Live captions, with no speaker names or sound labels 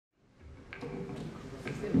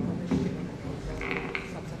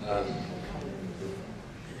Hello,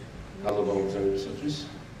 Bonjour.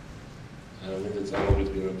 Მინდა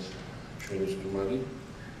წამოვიდგინოთ ჩვენი სტუმარი,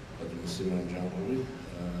 Simeon Jankov.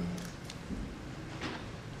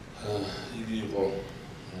 იგი იყო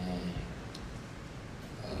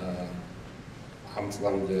ამ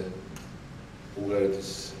წლამდე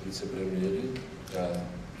ბულგარეთის ვიცე-პრემიერი და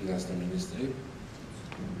ფინანსთა მინისტრი.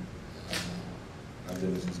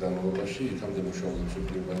 რამდენიმე წლის განმავლობაში იქამდე მუშაობდა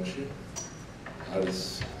მსოფლიო ბანკში. არის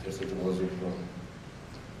ერთ-ერთი ყველაზე უფრო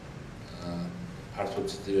ფართოდ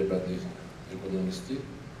ციტირებადი ეკონომისტი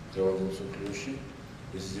დღევანდელ მსოფლიოში.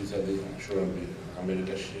 მისი ძირითადი შრომები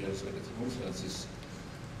ამერიკაში არის გაკეთებული, სადაც ის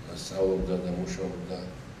სწავლობდა და მუშაობდა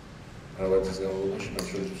მრავალი წლის განმავლობაში, მათ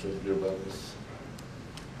შორის მსოფლიო ბანკის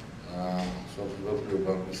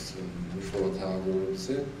მნიშვნელოვან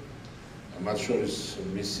თანამდებობებზე. მათ შორის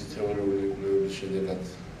მისი თეორიული კვლევების შედეგად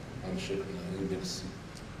მან შექმნა ინდექსი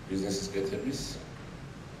ბიზნესის კეთების,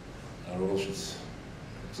 რომელშიც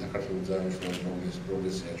საქართველოს ძალიან მნიშვნელოვანი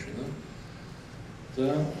პროგრესი აჩვენა და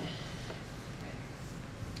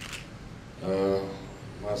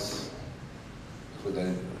მას ხოდა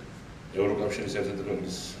ევროკავშირის ერთ-ერთი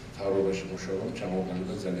ქვეყნის მთავრობაში მუშაობა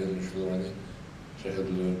ჩამოყალიბდა ძალიან მნიშვნელოვანი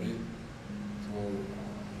შეხედულებები თუ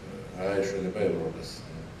რა ეშველება ევროპას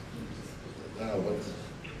და ალბათ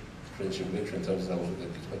ჩვენ შეგვიძლია ჩვენ თავის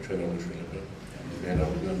დავუშვათ კითხვა ჩვენ რა ეშველება მე რა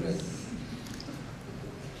ვიგნებია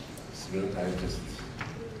Simeon, I just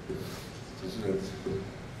the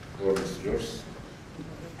floor is yours.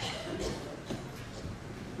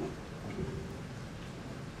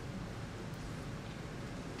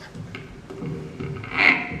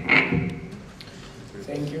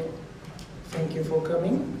 Thank you for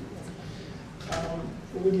coming.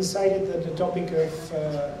 We decided that the topic of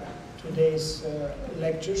today's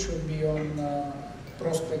lecture should be on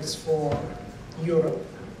prospects for Europe.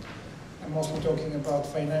 I'm mostly talking about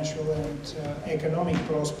financial and economic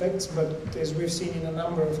prospects, but as we've seen in a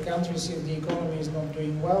number of countries, if the economy is not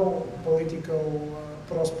doing well, political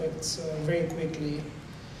prospects very quickly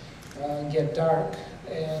get dark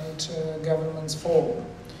and governments fall.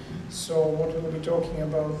 So what we'll be talking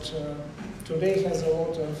about today has a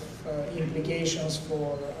lot of implications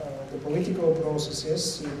for the political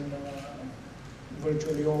processes in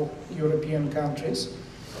virtually all European countries,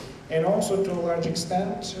 and also to a large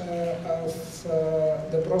extent of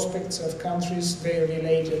the prospects of countries very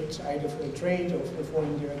related either for trade or for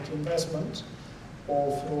foreign direct investment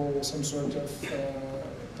or for some sort of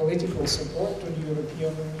political support to the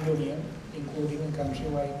European Union, including a country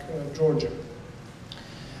like Georgia.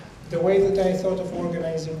 The way that I thought of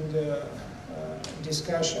organizing the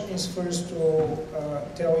discussion is first to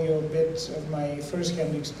tell you a bit of my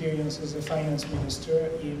first-hand experience as a finance minister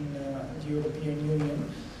in the European Union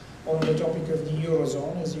on the topic of the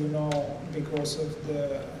Eurozone, as you know, because of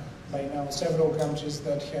the, by now, several countries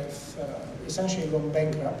that have essentially gone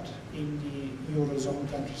bankrupt in the Eurozone,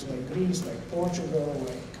 countries like Greece, like Portugal,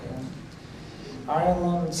 like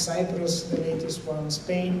Ireland, Cyprus, the latest one,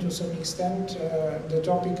 Spain to some extent. The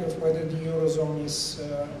topic of whether the Eurozone is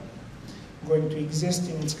going to exist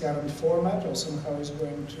in its current format or somehow is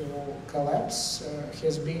going to collapse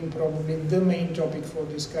has been probably the main topic for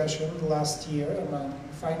discussion last year among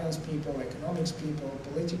finance people, economics people,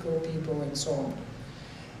 political people, and so on.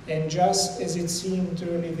 And just as it seemed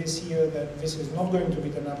early this year that this is not going to be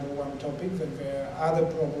the number one topic, that there are other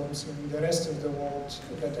problems in the rest of the world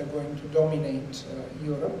that are going to dominate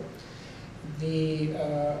Europe, the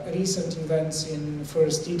recent events in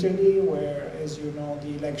first Italy, where, as you know,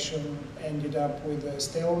 the election ended up with a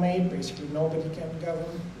stalemate, basically nobody can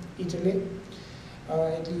govern Italy,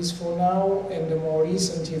 at least for now, and the more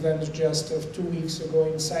recent events just of 2 weeks ago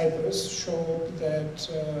in Cyprus showed that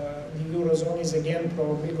the Eurozone is again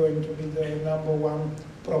probably going to be the number one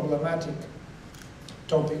problematic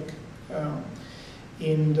topic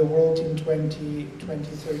in the world in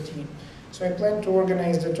 2013. So I plan to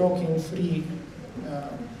organize the talk in three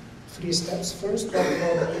steps. First, talk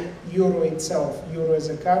about the euro itself, euro as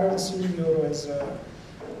a currency, euro as a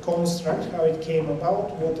construct, how it came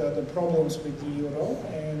about, what are the problems with the euro,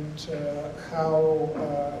 and how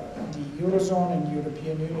the Eurozone and the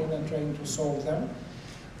European Union are trying to solve them.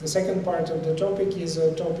 The second part of the topic is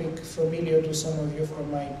a topic familiar to some of you from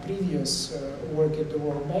my previous work at the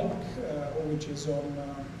World Bank, which is on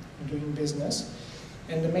doing business.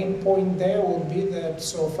 And the main point there would be that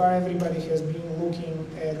so far everybody has been looking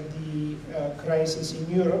at the crisis in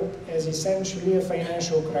Europe as essentially a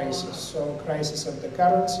financial crisis. So a crisis of the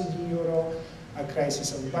currency, the euro, a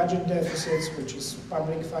crisis of budget deficits, which is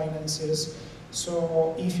public finances.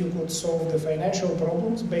 So if you could solve the financial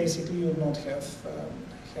problems, basically you would not have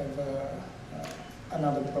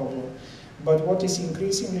another problem. But what is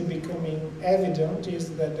increasingly becoming evident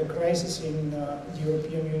is that the crisis in the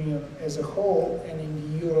European Union as a whole and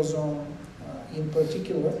in the Eurozone in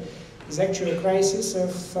particular is actually a crisis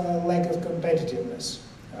of lack of competitiveness.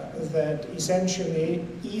 That essentially,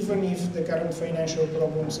 even if the current financial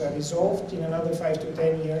problems are resolved, in another 5 to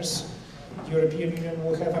 10 years, the European Union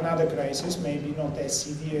will have another crisis, maybe not as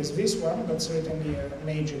severe as this one, but certainly a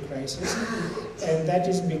major crisis. And that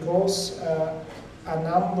is because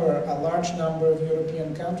a large number of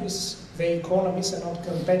European countries, their economies are not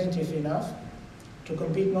competitive enough to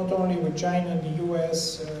compete not only with China, the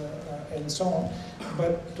US, and so on,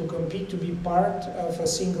 but to compete to be part of a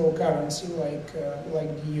single currency like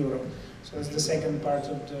the euro. So that's the second part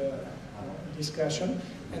of the discussion.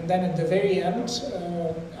 And then at the very end,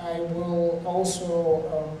 I will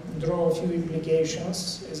also draw a few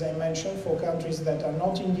implications, as I mentioned, for countries that are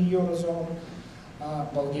not in the Eurozone.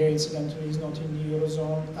 Bulgaria, incidentally, is not in the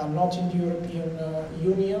Eurozone, are not in the European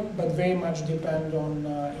Union, but very much depend on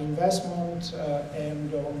investment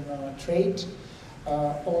and on trade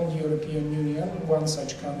on the European Union. One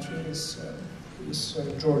such country is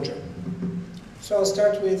Georgia. So I'll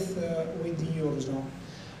start with the Eurozone.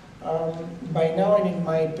 By now, and in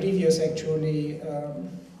my previous actually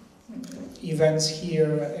events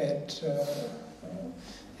here at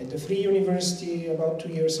the Free University about 2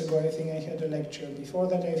 years ago, I think I had a lecture. Before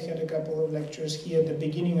that, I've had a couple of lectures here at the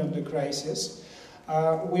beginning of the crisis.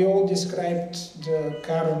 We all described the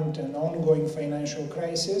current and ongoing financial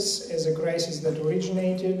crisis as a crisis that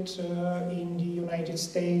originated in the United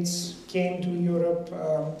States, came to Europe,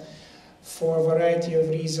 for a variety of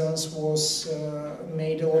reasons was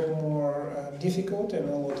made a lot more difficult and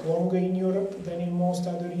a lot longer in Europe than in most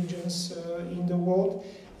other regions in the world.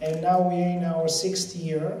 And now we are in our 6th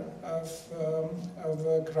year of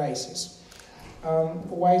a crisis.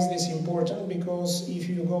 Why is this important? Because if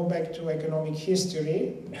you go back to economic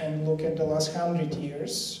history and look at the last 100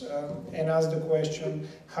 years and ask the question,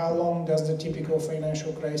 how long does the typical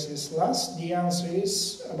financial crisis last? The answer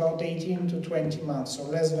is about 18 to 20 months, or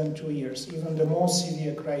less than 2 years. Even the most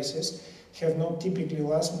severe crises have not typically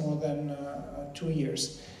lasted more than 2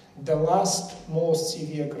 years. The last most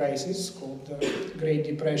severe crisis, called the Great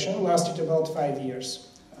Depression, lasted about 5 years.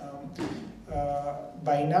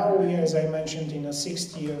 By now, we are, as I mentioned, in a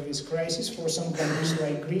 6th year of this crisis. For some countries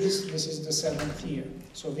like Greece, this is the 7th year.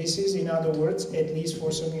 So this is, in other words, at least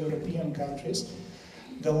for some European countries,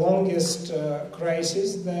 the longest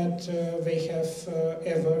crisis that they have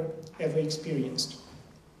ever experienced.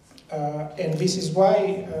 And this is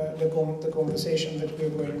why the conversation that we're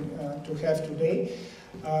going to have today,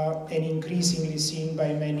 and increasingly seen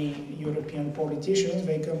by many European politicians,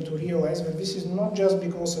 they come to realize that this is not just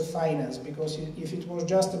because of finance, because if it was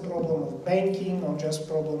just a problem of banking or just a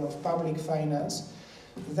problem of public finance,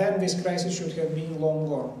 then this crisis should have been long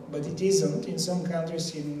gone. But it isn't. In some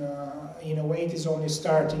countries, in a way, it is only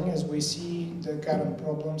starting, as we see the current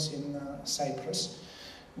problems in Cyprus.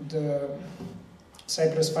 The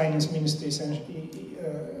Cyprus finance minister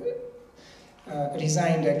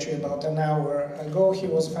resigned actually about an hour ago. He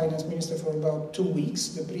was finance minister for about 2 weeks.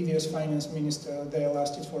 The previous finance minister there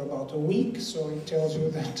lasted for about a week. So it tells you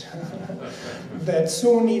that that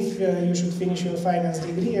soon, if you should finish your finance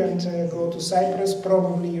degree and go to Cyprus,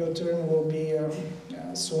 probably your turn will be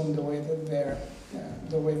soon the way that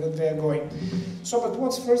they're going. So, but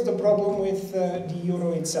what's first the problem with the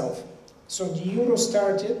euro itself? So the euro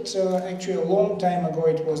started, actually a long time ago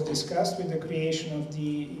it was discussed with the creation of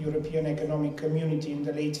the European Economic Community in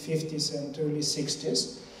the late 50s and early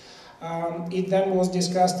 60s. It then was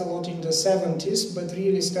discussed a lot in the 70s, but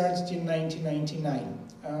really started in 1999.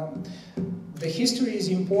 The history is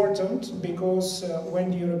important because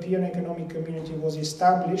when the European Economic Community was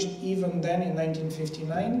established, even then in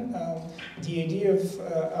 1959, the idea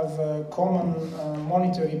of a common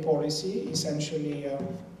monetary policy, essentially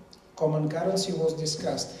common currency, was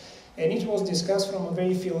discussed. And it was discussed from a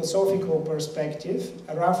very philosophical perspective.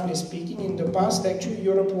 Roughly speaking, in the past, actually,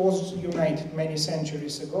 Europe was united many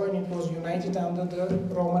centuries ago, and it was united under the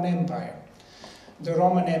Roman Empire. The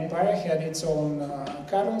Roman Empire had its own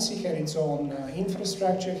currency, had its own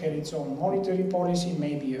infrastructure, had its own monetary policy,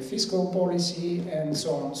 maybe a fiscal policy, and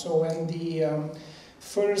so on. So when the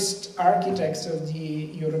first architects of the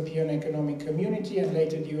European Economic Community and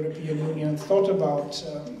later the European Union thought about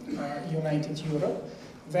united Europe,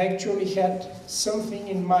 they actually had something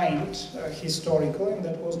in mind historical, and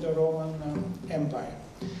that was the Roman Empire.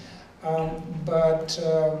 But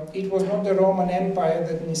it was not the Roman Empire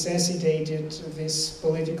that necessitated this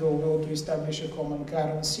political will to establish a common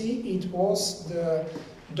currency. It was the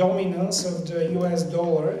dominance of the US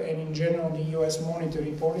dollar and in general the US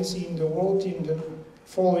monetary policy in the world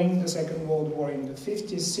following the Second World War. In the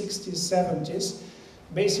 50s, 60s, 70s,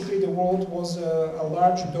 basically the world was a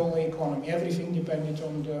large dollar economy. Everything depended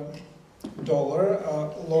on the dollar.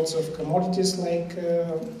 Lots of commodities like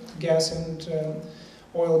gas and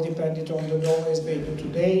oil depended on the dollar as they do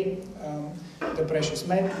today. The precious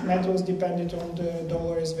metals depended on the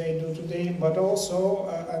dollar as they do today, but also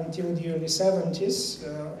until the early 70s,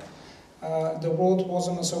 the world was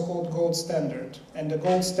on a so-called gold standard. And the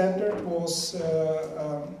gold standard was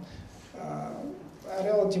a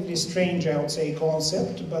relatively strange, I would say,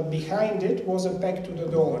 concept, but behind it was a peg to the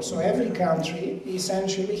dollar. So every country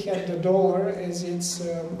essentially had the dollar as its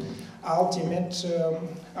ultimate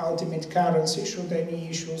currency should any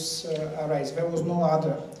issues arise. There was no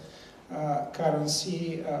other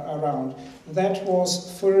currency around. That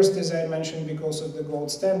was first, as I mentioned, because of the gold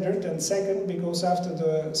standard, and second, because after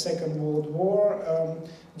the Second World War,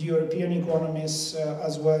 the European economies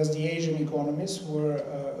as well as the Asian economies were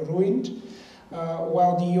ruined,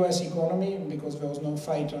 while the US economy, because there was no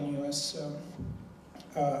fight on US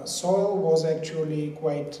soil, was actually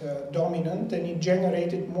quite dominant, and it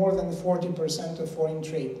generated more than 40% of foreign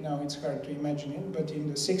trade. Now it's hard to imagine it, but in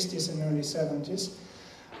the 60s and early 70s,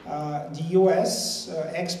 the US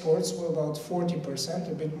exports were about 40%,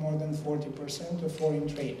 a bit more than 40% of foreign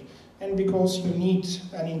trade. And because you need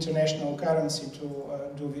an international currency to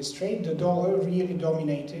do this trade, the dollar really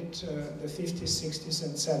dominated the 50s, 60s,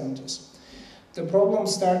 and 70s. The problem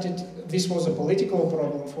started, this was a political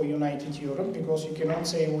problem for United Europe, because you cannot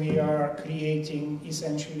say we are creating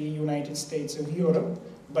essentially United States of Europe,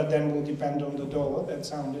 but then we'll depend on the dollar. That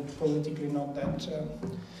sounded politically not that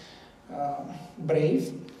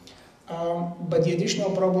brave. But the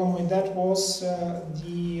additional problem with that was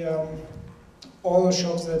the oil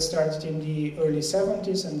shocks that started in the early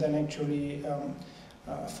 70s and then actually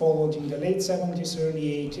followed in the late 70s,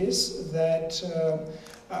 early 80s, that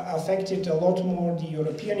affected a lot more the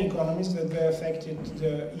European economies than they affected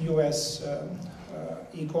the US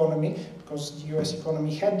economy, because the US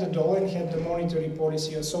economy had the dollar and had the monetary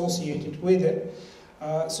policy associated with it.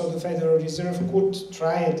 So the Federal Reserve could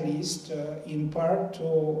try at least in part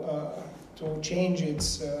to change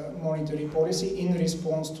its monetary policy in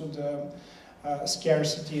response to the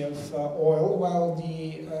scarcity of oil, while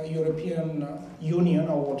the European Union,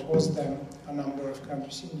 or what was then a number of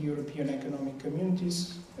countries in the European Economic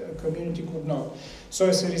Community, could not. So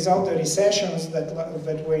as a result, the recessions that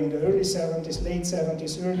were in the early 70s, late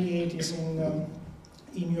 70s, early 80s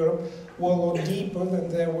in Europe were a lot deeper than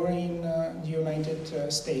they were in the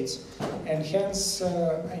United States. And hence,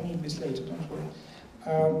 I need this later, don't worry.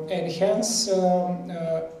 And hence,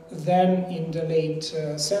 then in the late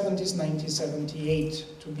 70s, 1978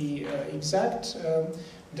 to be exact,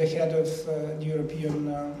 the head of the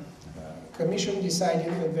European Commission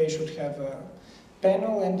decided that they should have a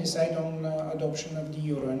panel and decide on adoption of the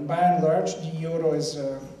euro. And by and large, the euro as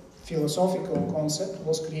a philosophical concept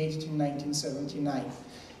was created in 1979.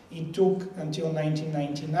 It took until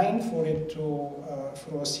 1999 for it to,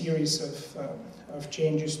 for a series of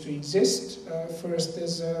changes to exist. First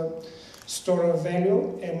as a store of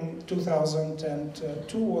value, and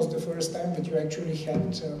 2002 was the first time that you actually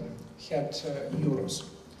had euros.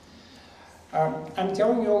 I'm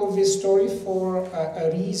telling you all of this story for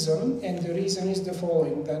a reason, and the reason is the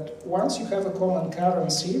following: that once you have a common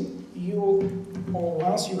currency,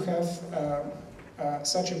 once you have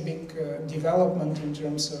such a big development in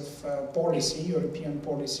terms of policy, European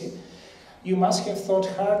policy, you must have thought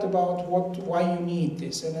hard about why you need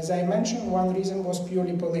this. And as I mentioned, one reason was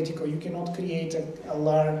purely political. You cannot create a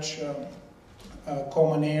large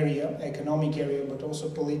common area, economic area, but also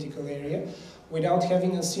political area, without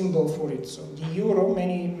having a symbol for it. So the euro,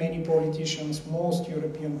 many politicians, most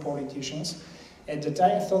European politicians, at the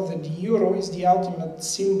time thought that the euro is the ultimate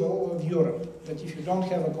symbol of Europe, that if you don't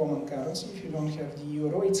have a common currency, if you don't have the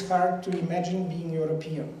euro, it's hard to imagine being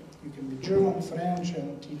European. You can be German, French,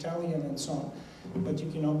 and Italian, and so on, but you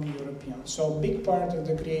cannot be European. So a big part of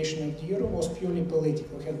the creation of the euro was purely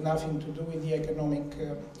political, had nothing to do with the economic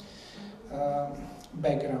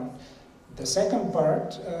background. The second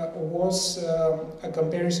part was a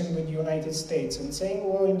comparison with the United States, and saying,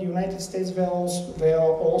 well, in the United States there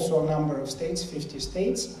are also a number of states, 50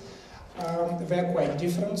 states. They're quite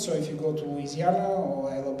different, so if you go to Louisiana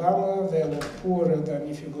or Alabama, they're a lot poorer than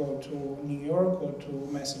if you go to New York or to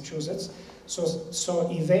Massachusetts. So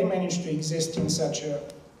if they manage to exist in such a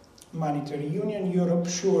monetary union, Europe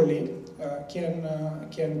surely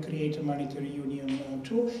can create a monetary union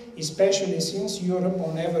too, especially since Europe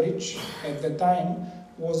on average at the time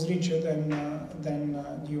was richer than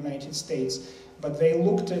the United States. But they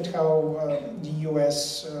looked at how the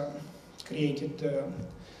US created the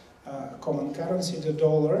common currency, the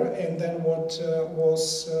dollar, and then what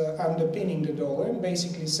was underpinning the dollar, and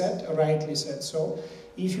basically said, rightly said so,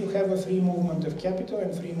 if you have a free movement of capital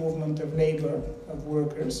and free movement of labor, of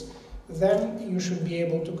workers, then you should be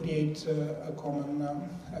able to create a common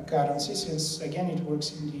currency, since again it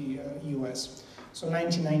works in the US. So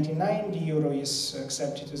 1999, the euro is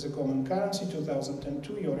accepted as a common currency.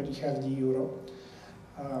 2002, you already have the euro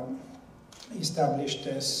established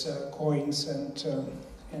as coins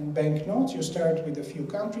and banknotes. You start with a few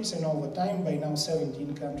countries, and over time, by now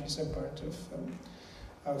 17 countries are part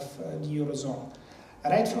of the eurozone.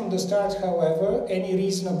 Right from the start, however, any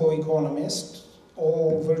reasonable economist,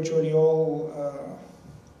 virtually all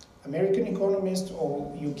American economists,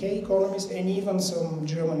 all UK economists, and even some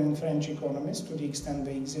German and French economists, to the extent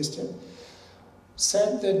they existed,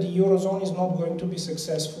 said that the eurozone is not going to be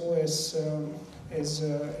successful as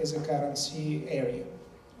a currency area.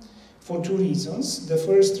 For two reasons. The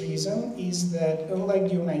first reason is that, unlike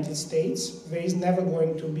the United States, there is never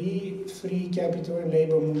going to be free capital and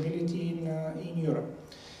labor mobility in Europe.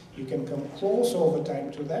 You can come close over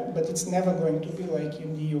time to that, but it's never going to be like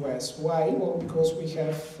in the US. Why? Well, because we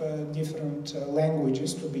have different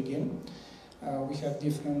languages to begin. We have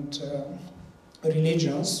different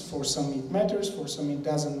religions. For some it matters, for some it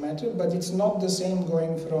doesn't matter, but it's not the same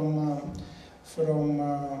going from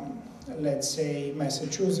let's say,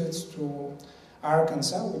 Massachusetts to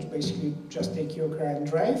Arkansas, which basically just take your car and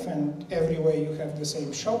drive, and everywhere you have the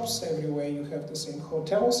same shops, everywhere you have the same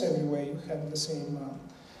hotels, everywhere you have the same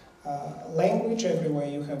language, everywhere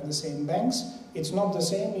you have the same banks. It's not the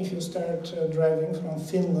same if you start driving from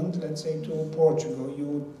Finland, let's say, to Portugal.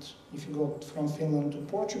 If you go from Finland to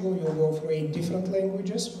Portugal, you'll go through 8 different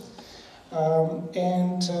languages.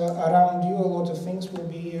 And around you, a lot of things will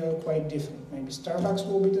be quite different. Maybe Starbucks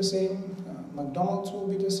will be the same, McDonald's will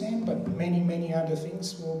be the same, but many, many other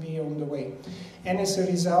things will be on the way. And as a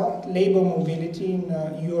result, labor mobility in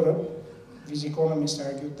Europe, these economists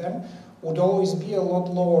argued then, would always be a lot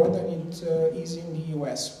lower than it is in the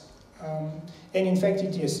US. And in fact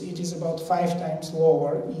it is. It is about 5 times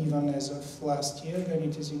lower, even as of last year, than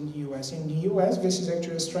it is in the US. In the US, this is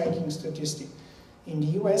actually a striking statistic. In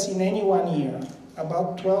the US, in any one year,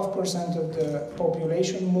 about 12% of the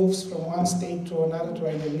population moves from one state to another to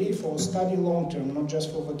either live or study long-term, not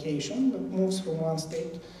just for vacation, but moves from one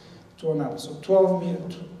state to another. So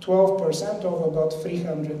 12% of about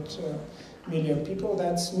 300 million people,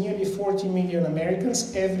 that's nearly 40 million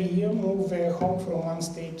Americans every year move their home from one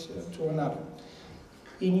state to another.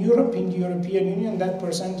 In Europe, in the European Union, that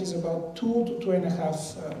percent is about 2 to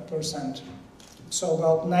 2.5%. So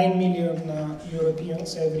about 9 million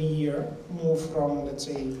Europeans every year move from, let's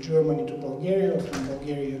say, Germany to Bulgaria, or from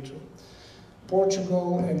Bulgaria to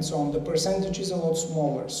Portugal, and so on. The percentage is a lot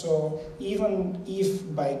smaller. So even if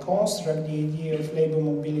by construct the idea of labor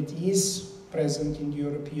mobility is present in the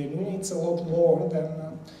European Union, it's a lot lower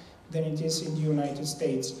than it is in the United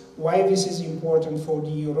States. Why this is important for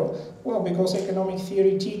the euro? Well, because economic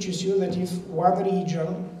theory teaches you that if one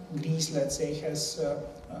region, Greece, let's say, has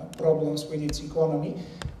problems with its economy,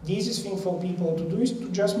 the easiest thing for people to do is to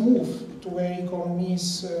just move to where economy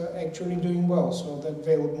is actually doing well, so that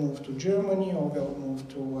they would move to Germany, or they'll move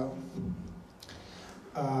to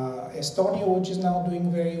Estonia, which is now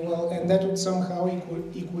doing very well, and that would somehow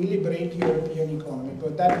equilibrate the European economy.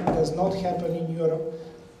 But that does not happen in Europe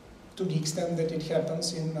to the extent that it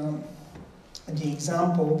happens in the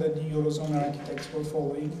example that the Eurozone architects were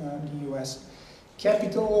following, the US.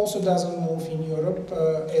 Capital also doesn't move in Europe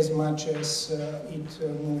as much as it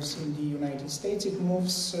moves in the United States. It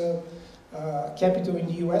moves, capital in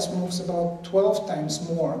the US moves about 12 times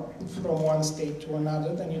more from one state to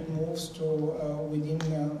another than it moves to within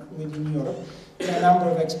Europe. There are a number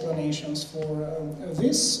of explanations for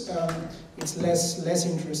this. It's less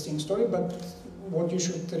interesting story, but what you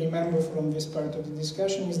should remember from this part of the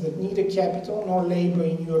discussion is that neither capital nor labor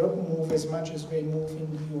in Europe move as much as they move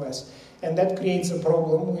in the US. And that creates a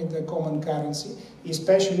problem with the common currency,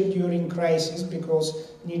 especially during crisis,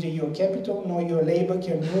 because neither your capital nor your labor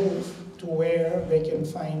can move to where they can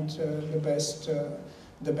find the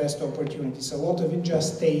best opportunities. A lot of it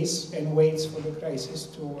just stays and waits for the crisis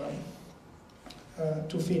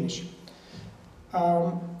to finish.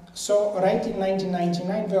 So right in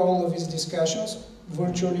 1999, where all of these discussions,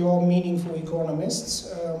 virtually all meaningful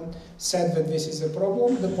economists said that this is a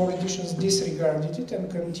problem. The politicians disregarded it and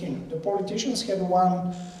continued. The politicians had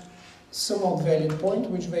one somewhat valid point,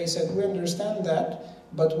 which they said, we understand that,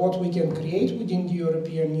 But what we can create within the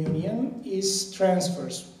European Union is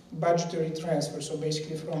transfers, budgetary transfers. So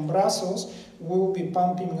basically from Brussels, we'll be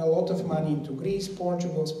pumping a lot of money into Greece,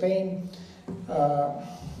 Portugal, Spain,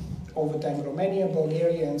 over time Romania,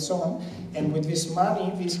 Bulgaria, and so on. And with this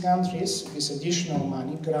money, these countries, this additional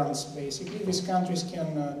money, grants basically, these countries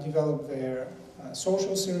can develop their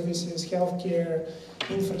social services, healthcare,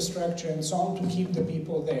 infrastructure, and so on to keep the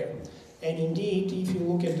people there. And indeed, if you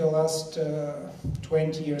look at the last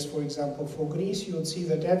 20 years, for example, for Greece, you would see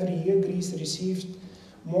that every year Greece received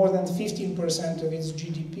more than 15% of its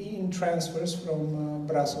GDP in transfers from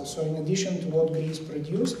Brussels. So in addition to what Greece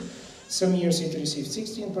produced, some years it received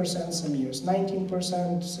 16%, some years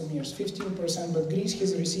 19%, some years 15%, but Greece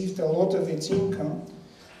has received a lot of its income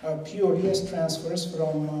purely as transfers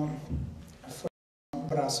from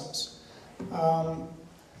Brussels.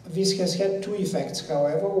 This has had two effects,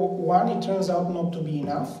 however. One, it turns out not to be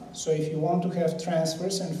enough. So if you want to have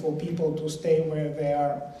transfers and for people to stay where they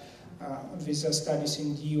are, visa studies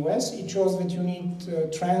in the US, it shows that you need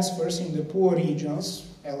transfers in the poor regions,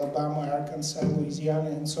 Alabama, Arkansas, Louisiana,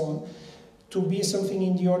 and so on, to be something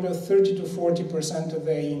in the order of 30 to 40% of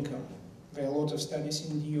their income. There are a lot of studies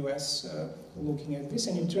in the US looking at this,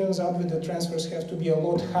 and it turns out that the transfers have to be a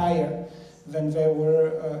lot higher than they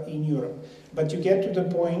were in Europe. But you get to the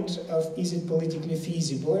point of, is it politically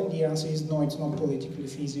feasible? And the answer is no, it's not politically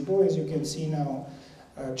feasible. As you can see now,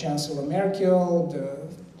 Chancellor Merkel, the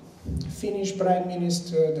Finnish Prime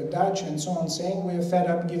Minister, the Dutch, and so on, saying we're fed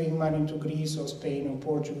up giving money to Greece or Spain or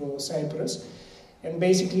Portugal or Cyprus, and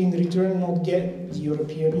basically in return not get the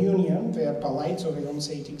European Union, they are polite, so they don't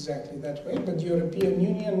say it exactly that way, but the European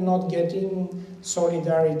Union not getting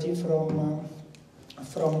solidarity from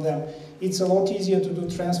them. It's a lot easier to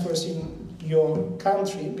do transfers in your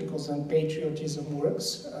country, because then patriotism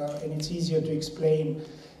works, and it's easier to explain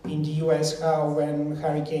in the US how when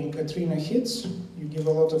Hurricane Katrina hits, you give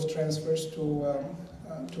a lot of transfers to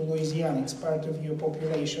Louisiana, it's part of your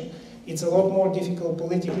population. It's a lot more difficult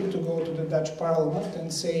politically to go to the Dutch parliament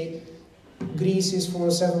and say, Greece is for a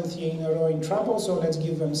 7th year in a row in trouble, so let's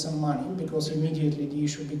give them some money, because immediately the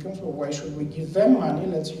issue becomes, well, why should we give them money?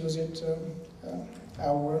 Let's use it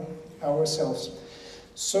ourselves.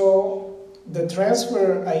 So the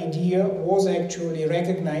transfer idea was actually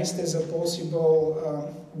recognized as a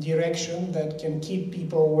possible direction that can keep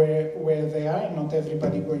people where they are, and not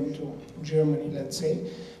everybody going to Germany, let's say.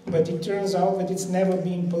 But it turns out that it's never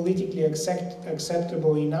been politically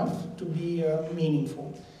acceptable enough to be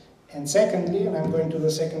meaningful. And secondly, and I'm going to the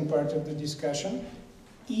second part of the discussion,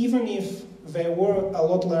 even if there were a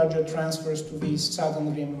lot larger transfers to these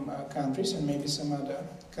Southern Rim countries and maybe some other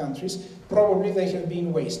countries, probably they have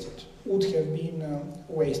been wasted, would have been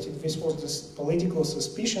wasted. This was the political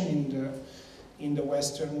suspicion in the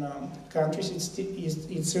Western countries.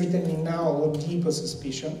 It's certainly now a lot deeper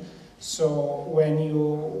suspicion. So when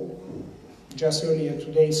you, just earlier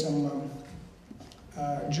today, some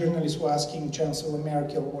journalists were asking Chancellor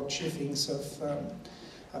Merkel what she thinks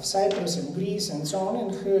of Cyprus and Greece and so on,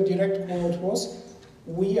 and her direct quote was,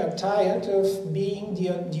 "We are tired of being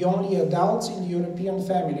the only adults in the European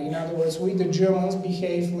family." In other words, we the Germans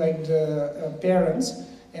behave like the parents,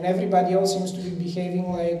 and everybody else seems to be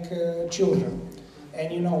behaving like children.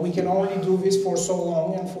 And you know, we can only do this for so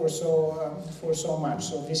long and for so much.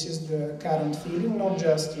 So this is the current feeling, not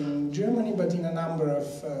just in Germany, but in a number of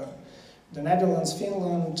the Netherlands,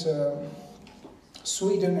 Finland,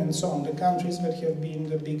 Sweden, and so on, the countries that have been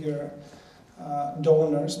the bigger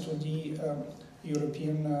donors to the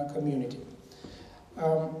European community.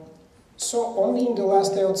 So only in the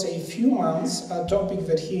last, I would say, few months, a topic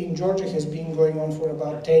that here in Georgia has been going on for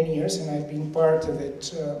about 10 years, and I've been part of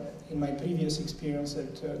it in my previous experience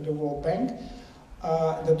at the World Bank,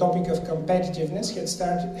 the topic of competitiveness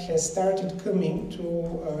has started coming to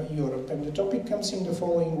Europe. And the topic comes in the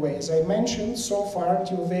following way. As I mentioned, so far,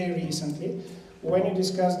 until very recently, when you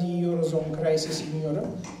discuss the Eurozone crisis in Europe,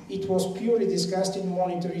 it was purely discussed in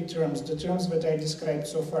monetary terms, the terms that I described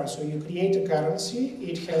so far. So you create a currency,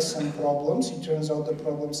 it has some problems. It turns out the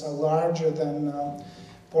problems are larger than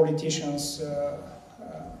politicians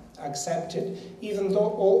accepted, even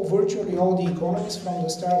though virtually all the economists from the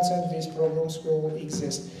start said these problems will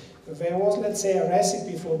exist. There was, let's say, a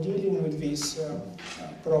recipe for dealing with these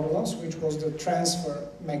problems, which was the transfer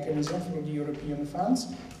mechanism through the European funds.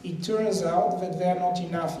 It turns out that they are not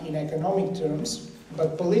enough in economic terms,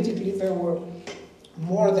 but politically they were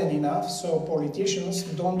more than enough, so politicians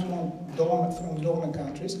from donor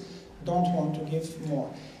countries don't want to give more.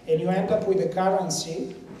 And you end up with a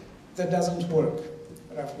currency that doesn't work,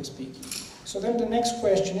 roughly speaking. So then the next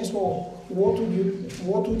question is, well, what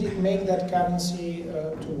would it make that currency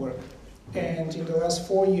to work? And in the last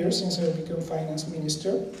 4 years since I've become finance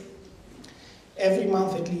minister, every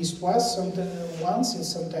month at least once and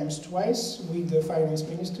sometimes twice, with the finance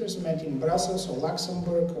ministers met in Brussels or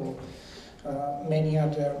Luxembourg or many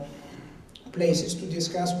other places to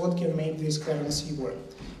discuss what can make this currency work.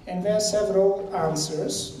 And there are several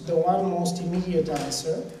answers. The one most immediate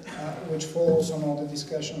answer, which follows on all the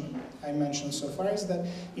discussion I mentioned so far, is that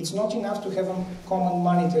it's not enough to have a common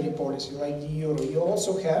monetary policy like the euro. You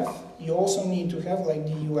also need to have, like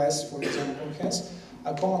the US, for example, has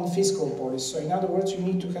a common fiscal policy. So in other words, you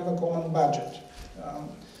need to have a common budget.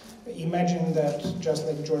 Imagine that just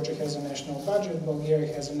like Georgia has a national budget,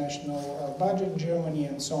 Bulgaria has a national budget, Germany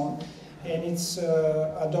and so on, and it's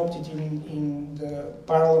adopted in the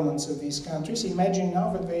parliaments of these countries. Imagine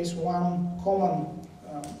now that there is one common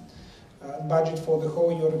budget for the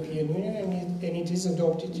whole European Union, and it is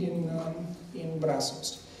adopted in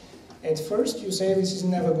Brussels. At first you say this is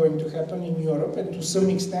never going to happen in Europe, and to some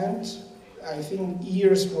extent I think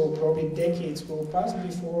years will, probably decades will pass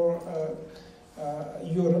before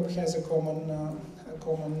Europe has a common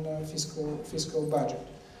fiscal budget,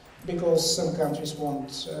 because some countries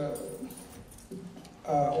want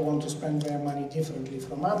to spend their money differently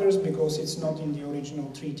from others, because it's not in the original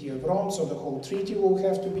Treaty of Rome, so the whole treaty will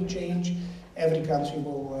have to be changed. Every country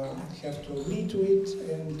will have to agree to it,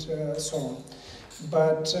 and so on.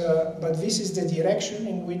 But this is the direction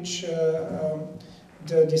in which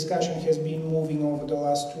the discussion has been moving over the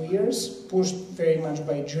last 2 years, pushed very much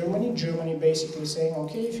by Germany. Germany basically saying,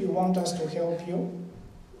 okay, if you want us to help you,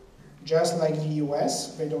 just like the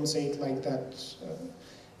US, they don't say it like that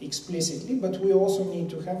explicitly, but we also need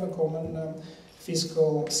to have a common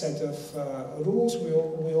fiscal set of rules.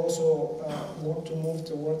 We also want to move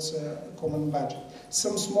towards a common budget.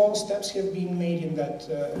 Some small steps have been made in that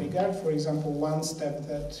regard. For example, one step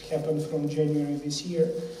that happened from January this year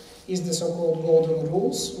is the so-called golden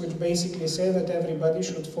rules, which basically say that everybody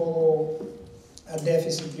should follow a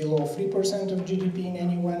deficit below 3% of GDP in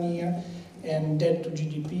any 1 year and debt to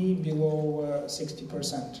GDP below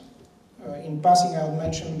 60%. In passing, I would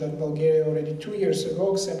mention that Bulgaria already 2 years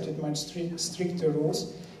ago accepted much stricter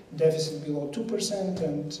rules, deficit below 2%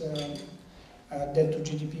 and debt to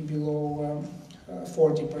GDP below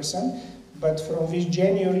 40%. But from this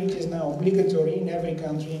January, it is now obligatory in every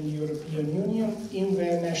country in the European Union, in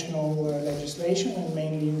their national legislation and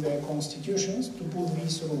mainly in their constitutions, to put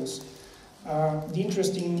these rules. The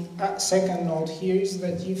interesting second note here is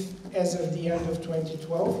that if, as of the end of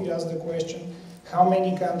 2012, you ask the question, how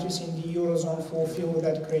many countries in the Eurozone fulfill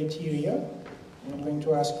that criteria? I'm going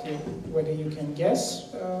to ask you whether you can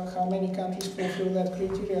guess how many countries fulfill that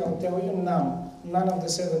criteria. I'll tell you none. None of the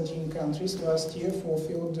 17 countries last year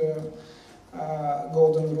fulfilled the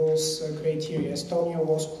golden rules criteria. Estonia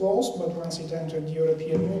was close, but once it entered the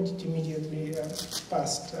European Union, it immediately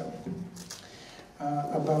passed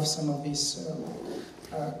above some of these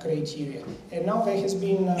criteria. And now there has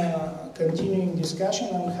been continuing discussion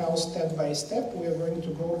on how step by step we are going to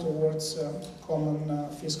go towards common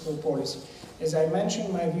fiscal policy. As I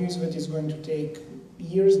mentioned, my view is that it's going to take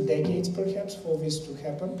years, decades perhaps, for this to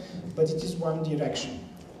happen, but it is one direction.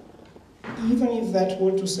 Even if that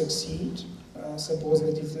were to succeed, suppose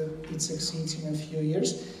that if it succeeds in a few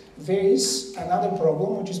years, there is another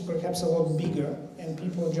problem which is perhaps a lot bigger, and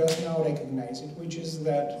people just now recognize it, which is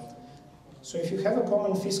that, so if you have a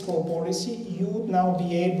common fiscal policy, you would now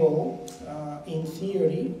be able, in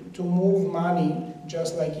theory, to move money,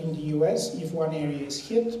 just like in the US, if one area is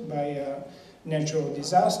hit by a natural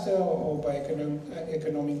disaster or by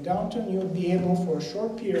economic downturn, you would be able for a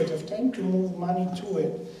short period of time to move money to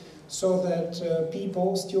it, so that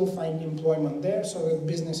people still find employment there, so that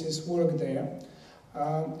businesses work there,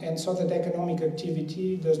 and so that economic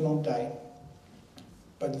activity does not die.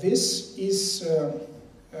 But this is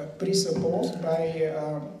presupposed by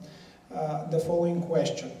the following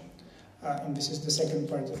question, and this is the second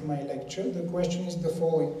part of my lecture. The question is the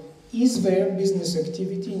following: is there business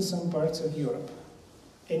activity in some parts of Europe?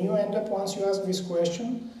 And you end up, once you ask this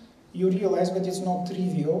question, you realize that it's not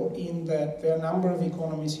trivial, in that there are a number of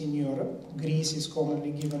economies in Europe. Greece is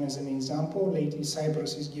commonly given as an example, lately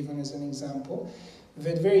Cyprus is given as an example,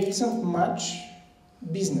 that there isn't much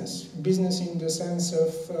business in the sense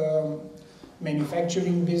of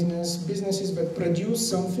manufacturing business, businesses that produce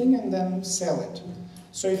something and then sell it.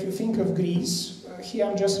 So if you think of Greece, here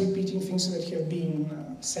I'm just repeating things that have been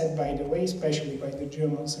said by the way, especially by the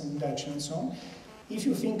Germans and Dutch and so on. If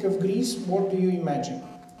you think of Greece, what do you imagine?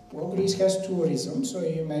 Well, Greece has tourism, so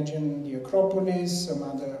you imagine the Acropolis, some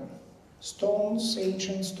other stones,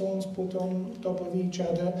 ancient stones put on top of each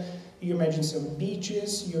other. You imagine some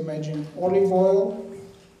beaches, you imagine olive oil,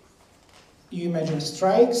 you imagine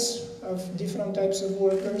strikes of different types of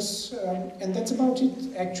workers, and that's about it.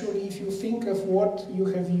 Actually, if you think of what you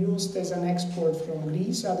have used as an export from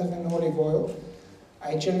Greece other than olive oil,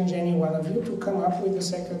 I challenge any one of you to come up with a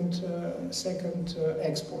second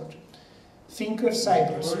export. Think of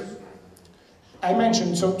Cyprus. I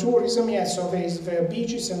mentioned, so tourism, yes, so there are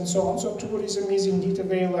beaches and so on. So tourism is indeed a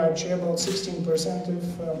very large share, about 16%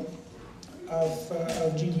 of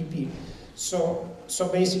GDP. So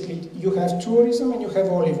basically, you have tourism and you have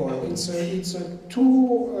olive oil. It's a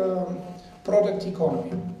two-product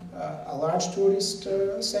economy. A large tourist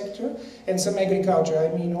sector and some agriculture. I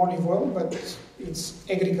mean olive oil, but it's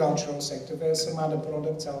agricultural sector. There are some other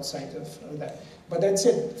products outside of that. But that's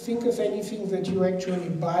it. Think of anything that you actually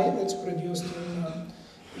buy that's produced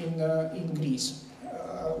in Greece,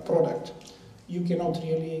 product. You cannot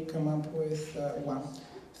really come up with one.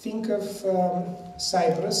 Think of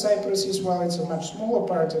Cyprus. Cyprus is, well, it's a much smaller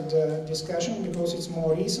part of the discussion because it's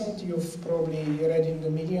more recent. You've probably read in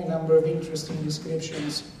the media a number of interesting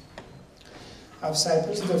descriptions of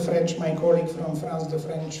Cyprus. The French, my colleague from France, the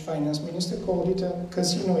French finance minister, called it a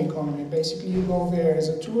casino economy. Basically, you go there as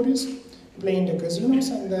a tourist, play in the casinos,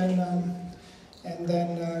 and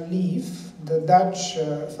then leave. The Dutch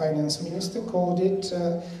finance minister called it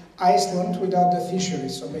Iceland without the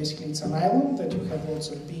fisheries. So basically, it's an island that you have lots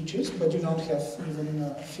of beaches, but you don't have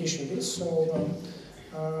even fisheries. So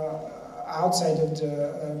outside of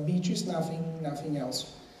the beaches, nothing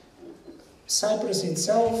else. Cyprus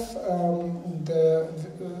itself,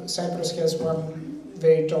 Cyprus has one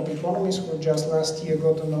very top economist who just last year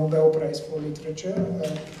got the Nobel Prize for Literature,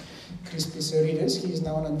 He is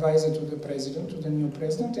now an advisor to the president, to the new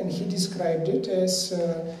president, and he described it as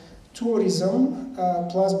tourism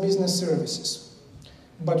plus business services.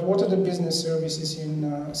 But what are the business services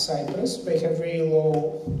in Cyprus? They have very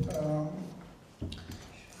low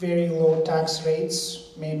tax rates,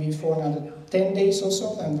 maybe for another 10 days or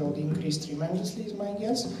so, and they'll increase tremendously, is my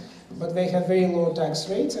guess. But they have very low tax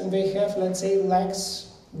rates, and they have, let's say, lax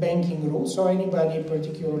banking rules. So anybody,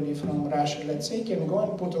 particularly from Russia, let's say, can go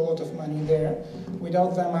and put a lot of money there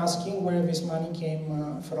without them asking where this money came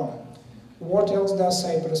from. What else does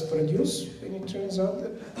Cyprus produce? And it turns out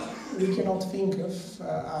that we cannot think of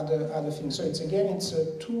other things. So it's a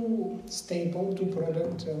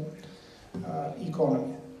two-product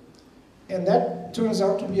economy. And that turns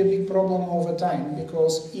out to be a big problem over time,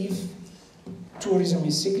 because if tourism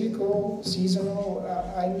is cyclical, seasonal,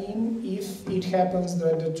 if it happens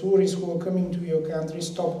that the tourists who are coming to your country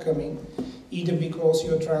stop coming, either because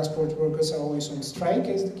your transport workers are always on strike,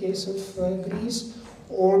 as the case of Greece,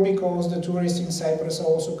 or because the tourists in Cyprus are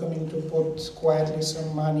also coming to put quietly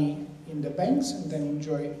some money in the banks and then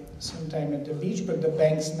enjoy some time at the beach, but the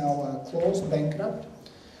banks now are closed, bankrupt,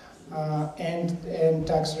 and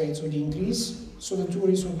tax rates would increase, so the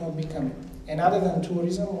tourists would not be coming. And other than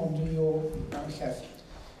tourism, what do you have?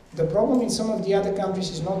 The problem in some of the other countries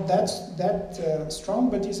is not that strong,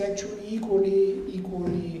 but is actually equally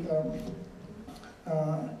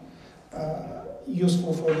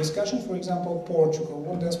useful for discussion. For example, Portugal.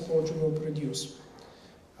 What does Portugal produce?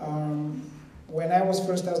 When I was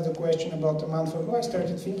first asked the question about a month ago, I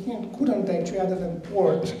started thinking and couldn't actually, other than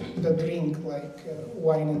port, the drink like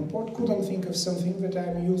wine and port, couldn't think of something that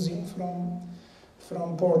I'm using from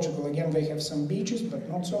Portugal. Again, they have some beaches, but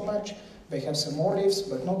not so much. They have some olives,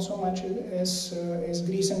 but not so much as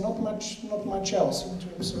Greece, and not much else in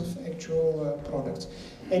terms of actual products.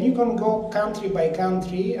 And you can go country by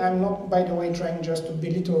country. I'm not, by the way, trying just to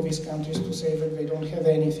belittle these countries to say that they don't have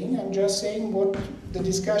anything. I'm just saying what the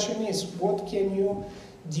discussion is. What can you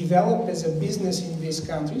develop as a business in these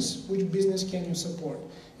countries? Which business can you support?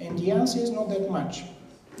 And the answer is not that much.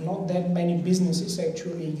 Not that many businesses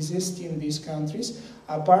actually exist in these countries,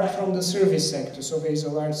 apart from the service sector. So there is a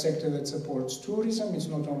large sector that supports tourism. It's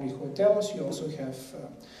not only hotels, you also have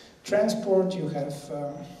transport, you have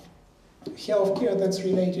healthcare that's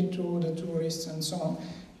related to the tourists and so on.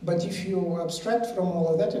 But if you abstract from all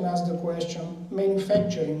of that and ask the question,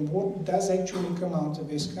 manufacturing, what does actually come out of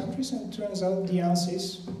these countries? And it turns out the answer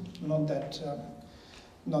is not that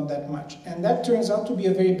much. And that turns out to be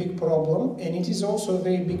a very big problem, and it is also a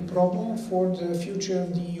very big problem for the future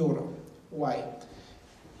of the euro. Why?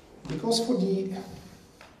 Because for the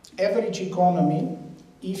average economy,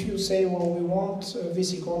 if you say, well, we want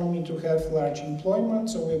this economy to have large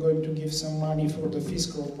employment, so we're going to give some money for the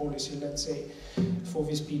fiscal policy, let's say, for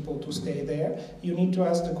these people to stay there, you need to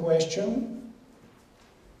ask the question,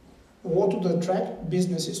 what would attract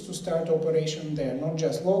businesses to start operation there, not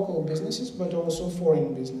just local businesses, but also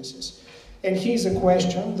foreign businesses. And here's a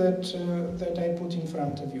question that I put in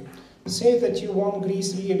front of you. Say that you want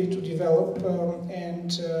Greece really to develop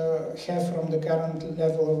and have from the current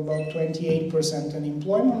level of about 28%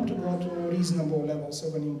 unemployment to go to reasonable levels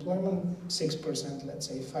of unemployment, 6%, let's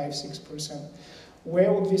say 5–6%.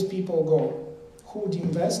 Where would these people go? Who would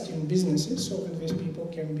invest in businesses so that these people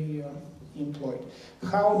can be employed?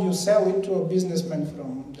 How do you sell it to a businessman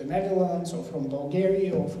from the Netherlands or from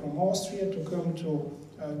Bulgaria or from Austria to come to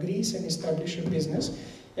Greece and establish a business?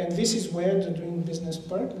 And this is where the doing business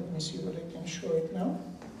part, let me see what I can show it now.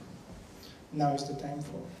 Now is the time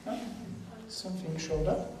for something showed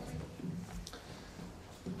up.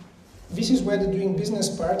 This is where the doing business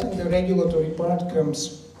part and the regulatory part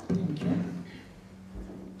comes. Thank you.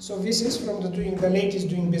 So this is from the latest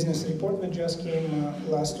doing business report that just came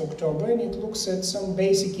last October, and it looks at some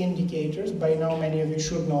basic indicators. By now many of you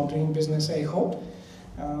should know doing business, I hope.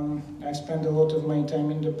 I've spent a lot of my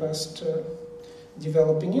time in the past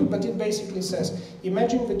developing it, but it basically says,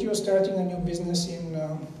 imagine that you're starting a new business in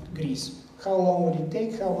Greece. How long would it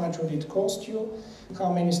take? How much would it cost you?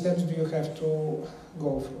 How many steps do you have to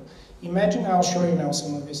go through? Imagine, I'll show you now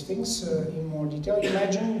some of these things in more detail.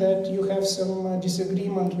 Imagine that you have some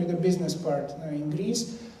disagreement with a business partner in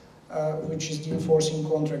Greece, which is the enforcing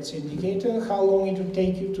contracts indicator, how long it would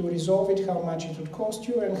take you to resolve it, how much it would cost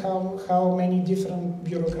you, and how many different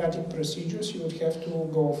bureaucratic procedures you would have to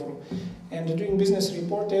go through. And the Doing Business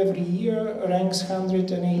report every year ranks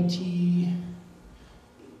 180,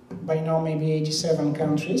 by now maybe 87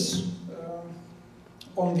 countries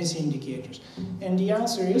on these indicators. And the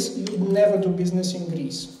answer is you would never do business in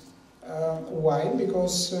Greece. Why?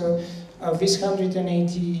 Because of this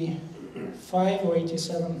 185 or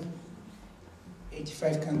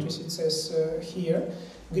 85 countries, it says here,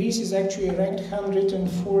 Greece is actually ranked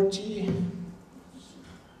 140.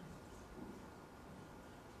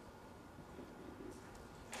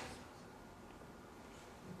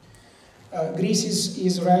 Greece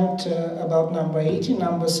is ranked about number 80,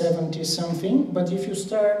 number 70 something, but if you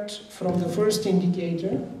start from the first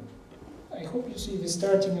indicator, I hope you see the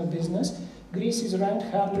starting a business, Greece is ranked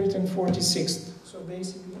 146th. So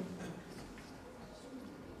basically,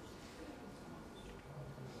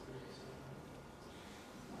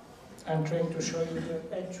 I'm trying to show you the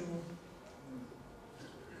actual.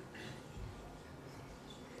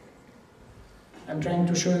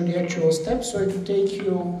 Steps, so it will take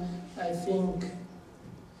you, I think,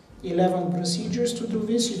 11 procedures to do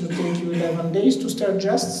this. It will take you 11 days to start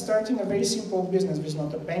starting a very simple business. This is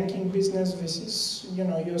not a banking business. This is,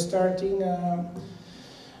 you're starting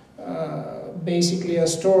basically a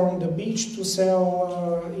store on the beach to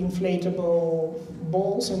sell inflatable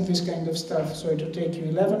balls and this kind of stuff. So it will take you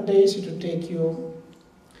 11 days. It will take you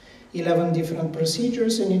 11 different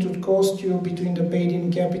procedures, and it would cost you, between the paid-in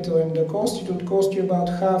capital and the cost, it would cost you about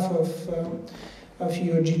half of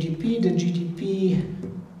your GDP. The GDP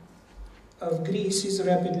of Greece is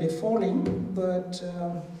rapidly falling, but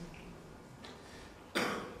let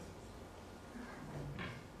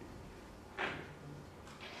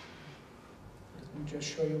me just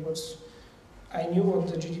show you I knew what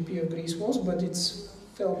the GDP of Greece was, but it's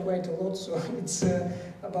fell quite a lot, so it's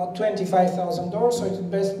about $25,000, so it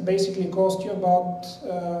would basically cost you about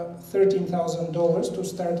 $13,000 to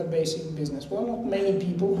start a basic business. Well, not many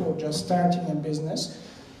people who are just starting a business.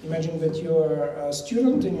 Imagine that you're a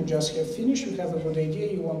student and you just have finished, you have a good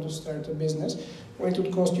idea, you want to start a business, or it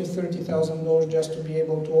would cost you $30,000 just to be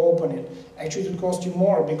able to open it. Actually, it would cost you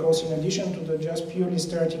more, because in addition to the just purely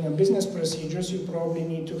starting a business procedures, you probably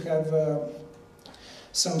need to have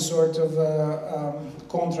some sort of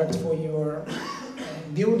contract for your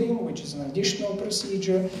building, which is an additional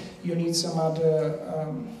procedure. You need some other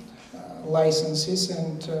licenses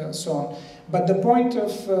and so on. But the point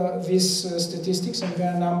of these statistics, and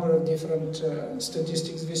there are a number of different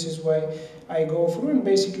statistics, this is why I go through and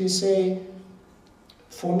basically say,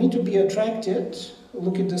 for me to be attracted,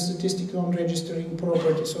 look at the statistic on registering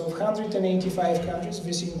property. So of 185 countries,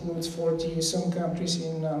 this includes 40 some countries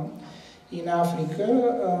in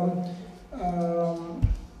Africa,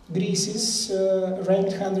 Greece is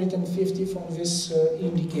ranked 150 from this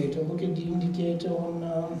indicator. Look at the indicator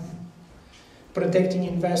on protecting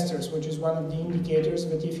investors, which is one of the indicators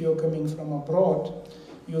that if you're coming from abroad,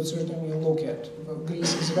 you'd certainly look at.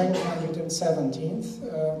 Greece is ranked 117th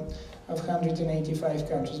of 185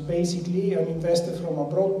 countries. Basically, an investor from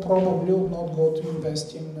abroad probably would not go to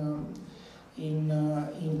invest in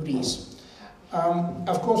Greece.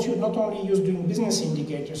 Of course, you not only use doing business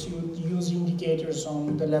indicators, you use indicators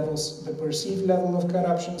on the levels, the perceived level of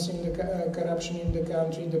corruption in the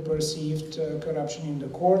country, the perceived corruption in the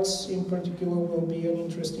courts in particular will be an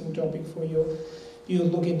interesting topic for you. You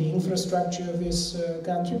look at the infrastructure of this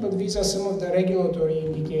country, but these are some of the regulatory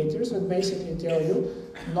indicators that basically tell you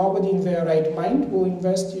nobody in their right mind will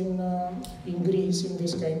invest in Greece in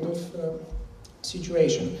this kind of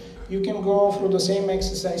situation. You can go through the same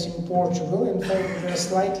exercise in Portugal and find they're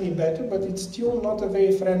slightly better, but it's still not a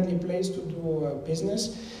very friendly place to do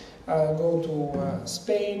business. Go to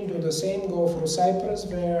Spain, do the same, go through Cyprus,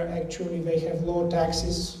 where actually they have low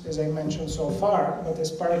taxes, as I mentioned so far, but as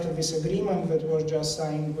part of this agreement that was just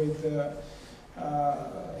signed with the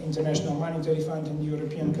International Monetary Fund and the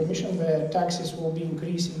European Commission, the taxes will be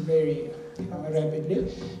increasing very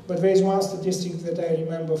rapidly. But there is one statistic that I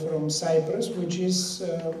remember from Cyprus, which is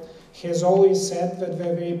has always said that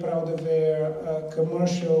they're very proud of their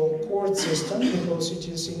commercial court system because it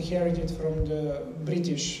is inherited from the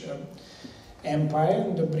British Empire,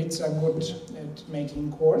 and the Brits are good at making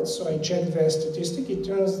courts. So I checked their statistic. It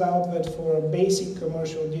turns out that for a basic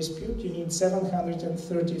commercial dispute, you need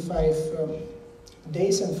 735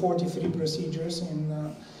 days and 43 procedures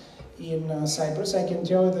in Cyprus. I can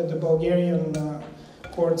tell you that the Bulgarian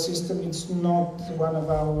court system is not one of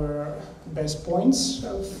our best points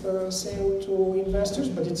of sale to investors,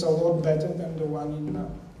 but it's a lot better than the one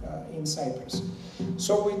in Cyprus.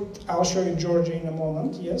 So I'll show you Georgia in a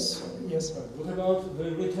moment. Yes, yes. What about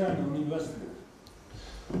the return on investment?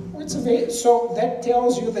 So that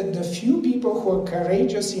tells you that the few people who are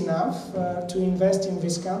courageous enough to invest in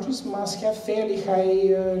these countries must have fairly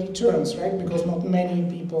high returns, right? Because not many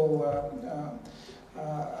people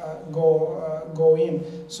go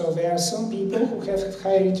in. So there are some people who have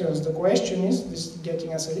high returns. The question is, this is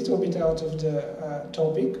getting us a little bit out of the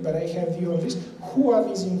topic, but I have view on this. Who are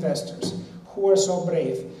these investors? Who are so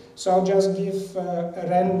brave? So I'll just give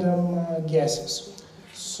random guesses.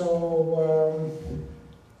 So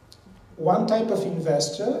one type of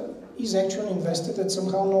investor is actually an investor that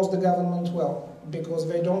somehow knows the government well, because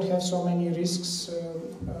they don't have so many risks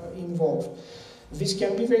involved. These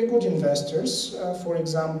can be very good investors, for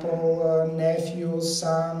example, nephews,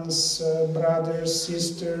 sons, brothers,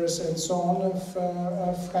 sisters, and so on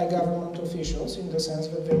of high government officials, in the sense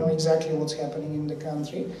that they know exactly what's happening in the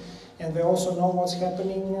country, and they also know what's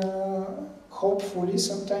happening, hopefully,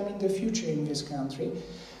 sometime in the future in this country.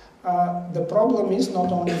 The problem is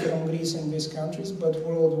not only from Greece and these countries, but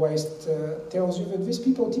worldwide tells you that these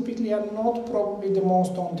people typically are not probably the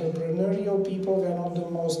most entrepreneurial people, they're not the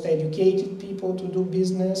most educated people to do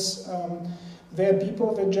business. They're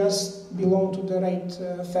people that just belong to the right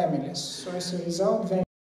families. So as a result, they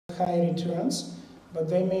have high returns, but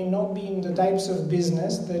they may not be in the types of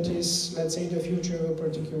business that is, let's say, the future of a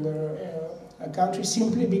particular country,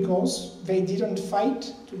 simply because they didn't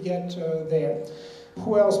fight to get there.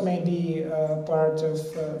 Who else may be part of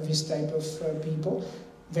this type of people?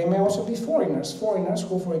 They may also be foreigners. Foreigners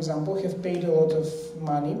who, for example, have paid a lot of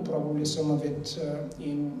money, probably some of it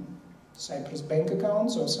in Cyprus bank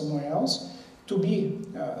accounts or somewhere else, to be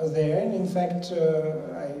there. And in fact,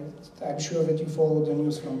 I'm sure that you follow the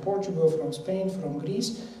news from Portugal, from Spain, from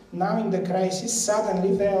Greece. Now in the crisis,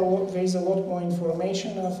 suddenly there is a lot more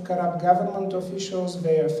information of corrupt government officials,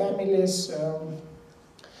 their families.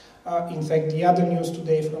 In fact, the other news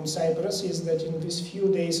today from Cyprus is that in these few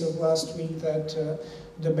days of last week that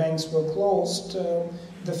the banks were closed,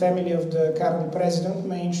 the family of the current president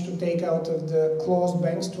managed to take out of the closed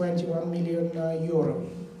banks 21 million euro.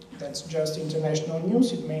 That's just international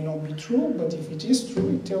news. It may not be true, but if it is true,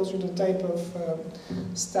 it tells you the type of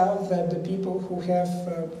stuff that the people who have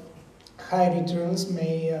high returns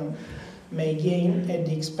may gain at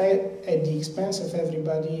the expense of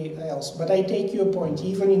everybody else. But I take your point.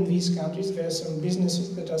 Even in these countries, there are some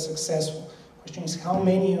businesses that are successful. The question is, how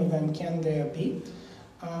many of them can there be?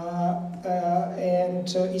 And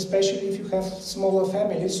especially if you have smaller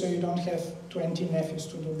families, so you don't have 20 nephews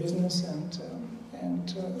to do business and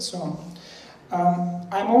so on.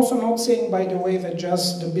 I'm also not saying, by the way, that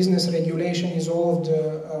just the business regulation is all of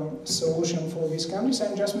the solution for these countries.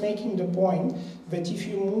 I'm just making the point that if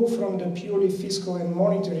you move from the purely fiscal and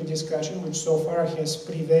monetary discussion, which so far has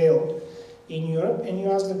prevailed in Europe, and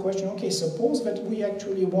you ask the question, okay, suppose that we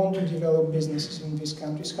actually want to develop businesses in these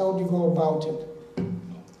countries, how do you go about it?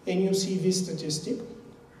 And you see this statistic,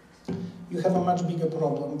 you have a much bigger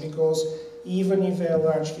problem, because even if there are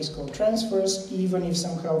large fiscal transfers, even if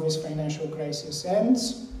somehow this financial crisis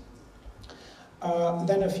ends,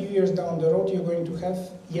 then a few years down the road you're going to have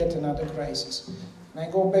yet another crisis. And I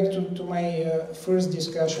go back to my first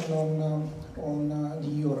discussion on the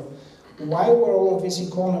euro. Why were all of these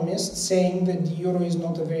economists saying that the euro is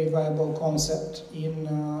not a very viable concept even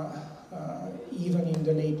in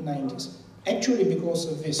the late 90s? Actually, because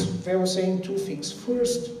of this. They were saying two things.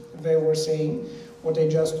 First, they were saying what I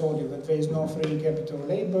just told you, that there is no free capital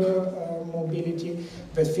labor mobility,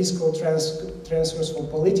 that fiscal transfers for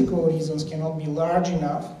political reasons cannot be large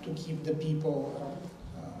enough to keep the people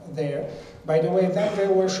there. By the way, then they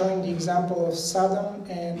were showing the example of southern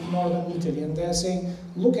and northern Italy, and they're saying,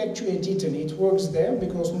 look actually at Italy, it works there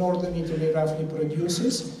because northern Italy roughly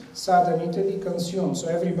produces, southern Italy consumes. So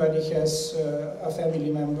everybody has a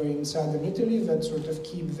family member in southern Italy that sort of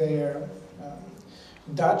keep their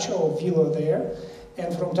dacha or villa there,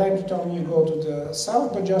 and from time to time you go to the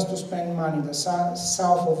south, but just to spend money. The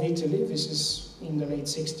south of Italy, this is in the late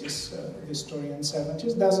 60s, this story, and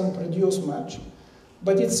 70s, doesn't produce much,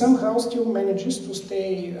 but it somehow still manages to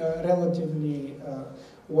stay relatively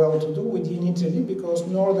well-to-do within Italy, because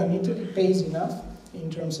northern Italy pays enough in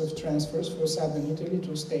terms of transfers for southern Italy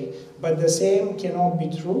to stay. But the same cannot be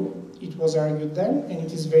true. It was argued then, and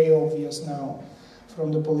it is very obvious now from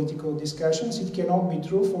the political discussions. It cannot be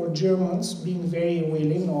true for Germans being very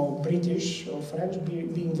willing, or British or French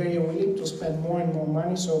being very willing to spend more and more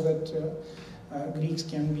money so that Greeks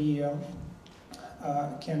can be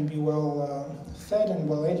well fed and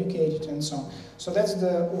well educated and so on. So that's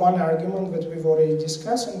the one argument that we've already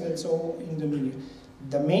discussed, and that's all in the media.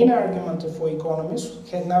 The main argument for economists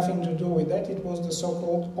had nothing to do with that. It was the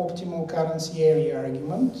so-called optimal currency area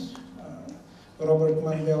argument. Robert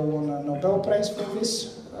Mundell won a Nobel Prize for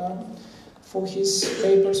this, for his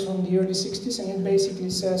papers from the early 60s, and it basically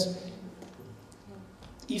says,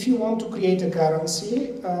 if you want to create a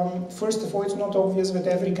currency, first of all, it's not obvious that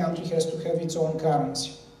every country has to have its own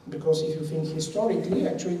currency, because if you think historically,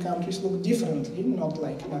 actually countries look differently, not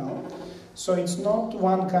like now. So it's not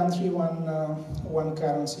one country, one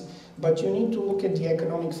currency. But you need to look at the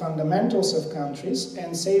economic fundamentals of countries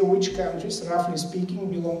and say which countries, roughly speaking,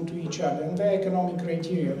 belong to each other. And their economic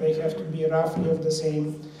criteria, they have to be roughly of the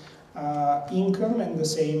same income and the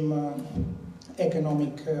same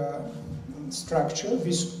economic structure.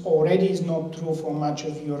 This already is not true for much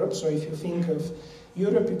of Europe. So if you think of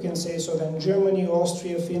Europe, you can say, so then Germany,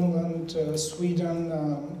 Austria, Finland, Sweden,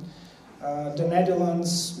 the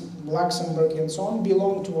Netherlands, Luxembourg, and so on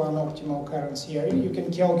belong to one optimal currency area. You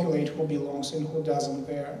can calculate who belongs and who doesn't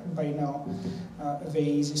there by now, very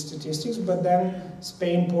easy statistics. But then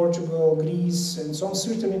Spain, Portugal, Greece, and so on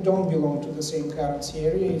certainly don't belong to the same currency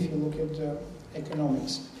area if you look at the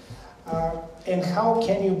economics. And how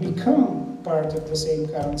can you become part of the same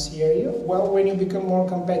currency area? Well, when you become more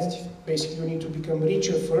competitive. Basically, you need to become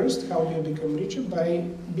richer first. How do you become richer? By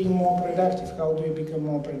being more productive. How do you become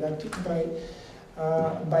more productive?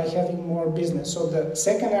 By having more business. So the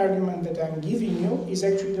second argument that I'm giving you is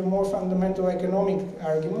actually the more fundamental economic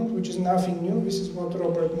argument, which is nothing new. This is what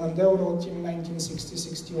Robert Mundell wrote in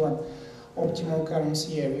 1960-61, optimal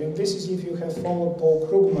currency area. And this is if you have followed Paul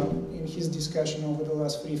Krugman in his discussion over the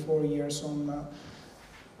last 3-4 years on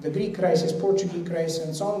the Greek crisis, Portuguese crisis,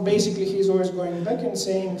 and so on. Basically, he's always going back and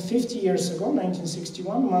saying 50 years ago,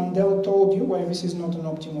 1961, Mundell told you why this is not an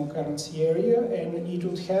optimal currency area, and it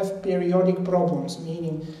would have periodic problems,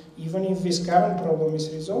 meaning even if this current problem is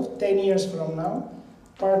resolved, 10 years from now,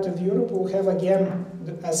 part of Europe will have again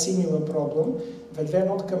a similar problem, that they're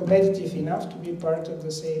not competitive enough to be part of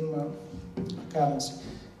the same currency.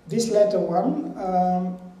 This latter one,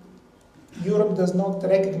 Europe does not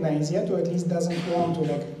recognize yet, or at least doesn't want to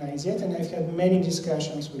recognize yet, and I've had many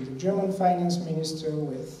discussions with the German finance minister,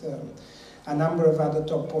 with a number of other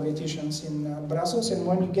top politicians in Brussels, and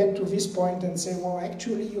when you get to this point and say, well,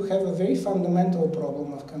 actually you have a very fundamental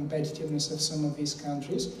problem of competitiveness of some of these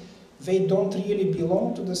countries, they don't really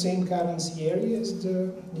belong to the same currency area as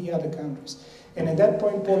the other countries. And at that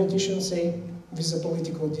point, politicians say, this is a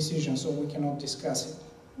political decision, so we cannot discuss it.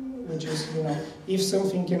 Which is, you know, if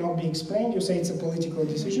something cannot be explained, you say it's a political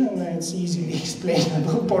decision, and then it's easily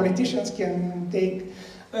explainable. Politicians can take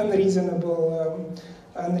unreasonable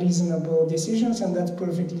decisions, and that's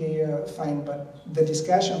perfectly fine. But the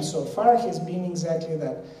discussion so far has been exactly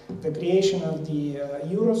that. The creation of the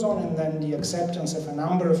Eurozone and then the acceptance of a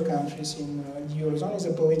number of countries in the Eurozone is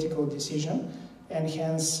a political decision, and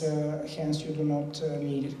hence you do not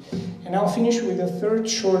need it. And I'll finish with the third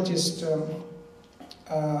shortest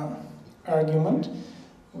argument,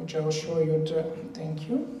 which I'll show you thank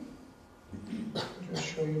you. Just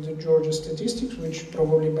show you the Georgia statistics, which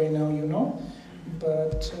probably by now you know,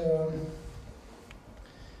 but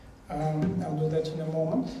I'll do that in a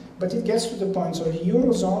moment. But it gets to the point. So the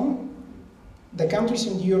Eurozone The countries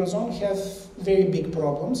in the Eurozone have very big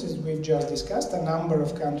problems, as we've just discussed. A number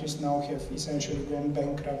of countries now have essentially gone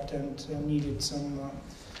bankrupt and needed some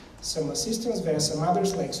assistance. There are some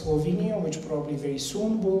others like Slovenia, which probably very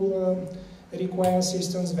soon will require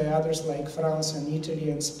assistance. There are others like France and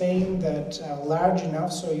Italy and Spain that are large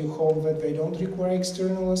enough, so you hope that they don't require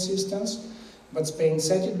external assistance. But Spain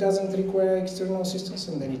said it doesn't require external assistance,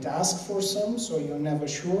 and then it asked for some, so you're never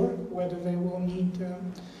sure whether they will need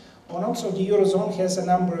or not. So the Eurozone has a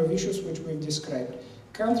number of issues which we've described.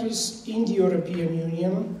 Countries in the European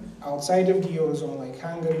Union, outside of the Eurozone, like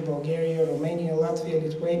Hungary, Bulgaria, Romania, Latvia,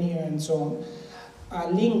 Lithuania, and so on, are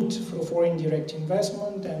linked through foreign direct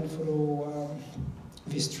investment and through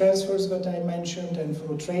these transfers that I mentioned and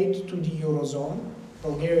through trade to the Eurozone.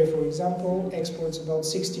 Bulgaria, for example, exports about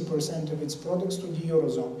 60% of its products to the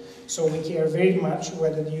Eurozone. So we care very much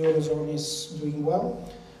whether the Eurozone is doing well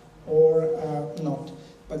or not.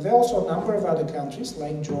 But there are also a number of other countries,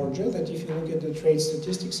 like Georgia, that if you look at the trade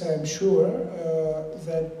statistics, I'm sure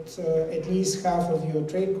that at least half of your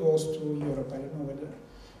trade goes to Europe. I don't know whether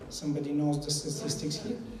somebody knows the statistics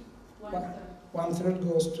here. One third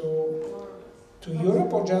goes to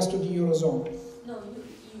Europe or just to the Eurozone? No,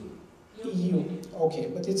 EU. Okay,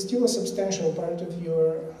 but it's still a substantial part of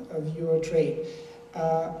your trade.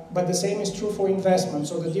 But the same is true for investment.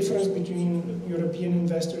 So the difference between European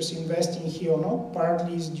investors investing here or not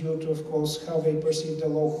partly is due to, of course, how they perceive the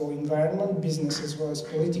local environment, business as well as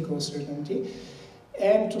political certainty.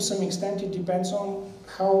 And to some extent it depends on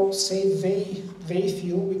how safe they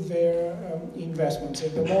feel with their investments.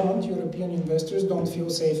 At the moment, European investors don't feel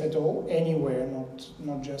safe at all, anywhere,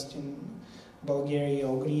 not just in Bulgaria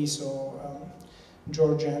or Greece or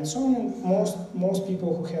Georgia and so on. And most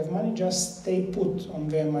people who have money just stay put on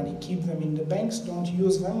their money, keep them in the banks, don't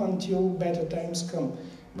use them until better times come.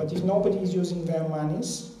 But if nobody is using their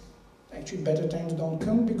monies, actually better times don't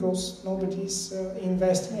come because nobody is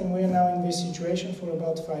investing, and we are now in this situation for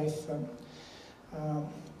about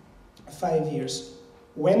 5 years.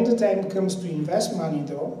 When the time comes to invest money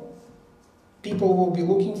though, people will be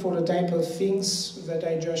looking for the type of things that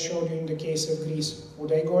I just showed you in the case of Greece.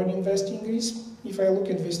 Would I go and invest in Greece? If I look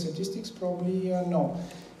at the statistics, probably no.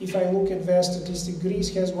 If I look at their statistics, Greece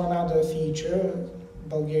has one other feature,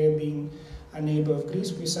 Bulgaria being a neighbor of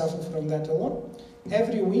Greece, we suffer from that a lot.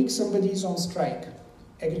 Every week somebody is on strike.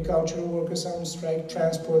 Agricultural workers are on strike,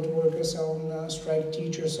 transport workers are on strike,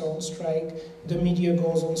 teachers are on strike, the media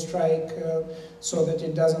goes on strike so that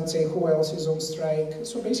it doesn't say who else is on strike.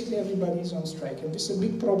 So basically everybody is on strike. And this is a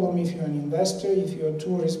big problem if you're an investor, if you're a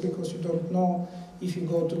tourist, because you don't know if you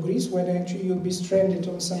go to Greece whether actually you'll be stranded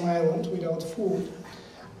on some island without food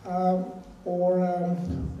or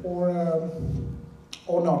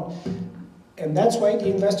not. And that's why the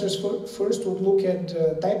investors first would look at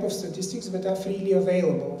the type of statistics that are freely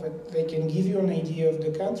available, that they can give you an idea of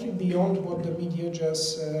the country beyond what the media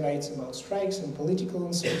just writes about strikes and political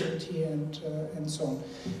uncertainty and so on.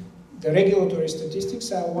 The regulatory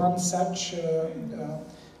statistics are one such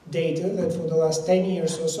data that for the last 10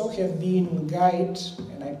 years or so have been guide,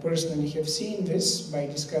 and I personally have seen this by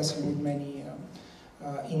discussing with many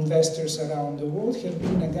investors around the world, have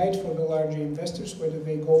been a guide for the larger investors whether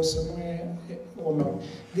they go somewhere or not.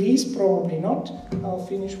 Greece, probably not. I'll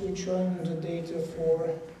finish with showing you the data for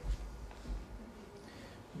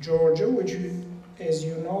Georgia, which, as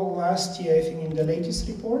you know, last year, I think in the latest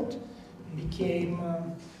report, became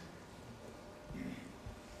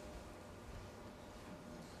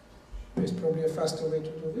there's probably a faster way to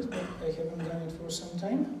do this, but I haven't done it for some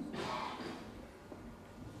time.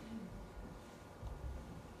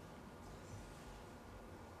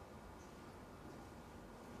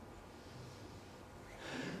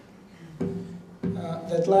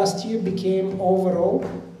 That last year became overall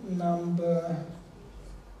number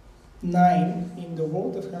 9 in the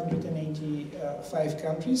world of 185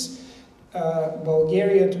 countries.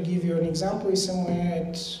 Bulgaria, to give you an example, is somewhere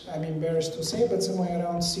at, I'm embarrassed to say, but somewhere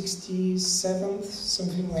around 67th,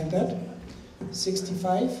 something like that,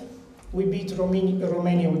 65. We beat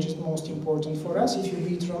Romania, which is most important for us. If you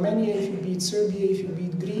beat Romania, if you beat Serbia, if you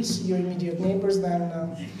beat Greece, your immediate neighbors, then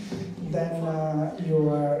you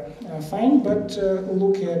are fine. But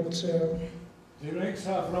look at... the ranks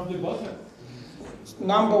are from the bottom.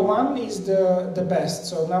 Number 1 is the best.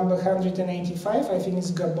 So number 185, I think,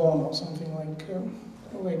 is Gabon or something like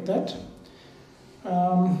that.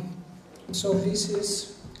 So this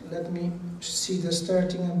is, let me see the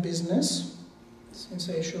starting of business, since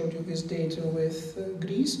I showed you this data with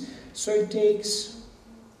Greece. So it takes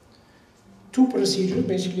 2 procedures,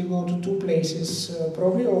 basically go to 2 places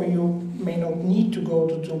probably, or you may not need to go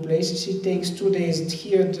to 2 places. It takes 2 days.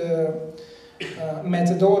 Here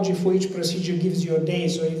methodology for each procedure gives you a day,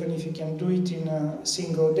 so even if you can do it in a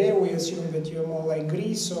single day, we assume that you're more like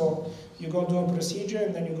Greece, so you go do a procedure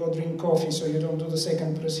and then you go drink coffee, so you don't do the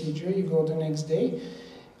second procedure, you go the next day.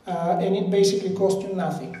 And it basically costs you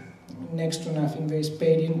nothing, next to nothing. There is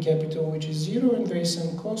paid-in capital, which is zero, and there is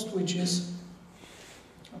some cost, which is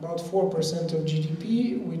about 4% of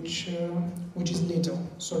GDP, which is little.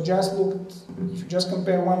 So just look, if you just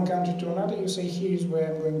compare one country to another, you say, here is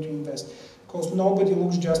where I'm going to invest. Because nobody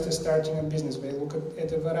looks just at starting a business, they look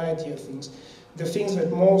at a variety of things. The things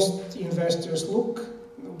that most investors look,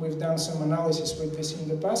 we've done some analysis with this in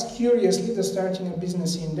the past, curiously the starting a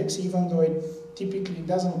business index, even though it typically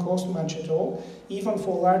doesn't cost much at all, even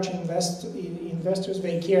for large investors,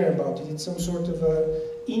 they care about it. It's some sort of a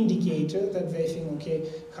indicator that they think, okay,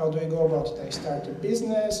 how do I go about it? I start a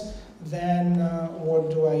business, then what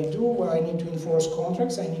do I do? Well, I need to enforce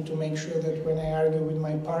contracts. I need to make sure that when I argue with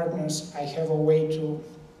my partners, I have a way to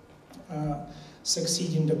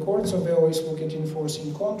succeed in the court. So they always look at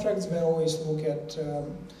enforcing contracts. They always look at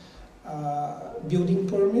building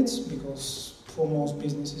permits, because for most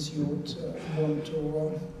businesses you would want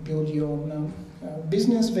to build your own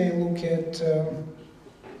business. They look at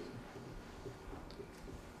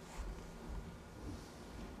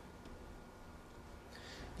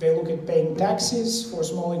They look at paying taxes. For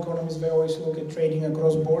small economies, they always look at trading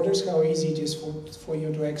across borders, how easy it is for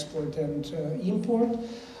you to export and import.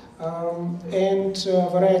 And a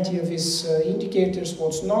variety of these indicators.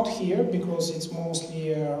 What's not here, because it's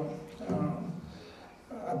mostly a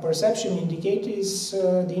perception indicator, is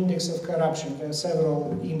the index of corruption. There are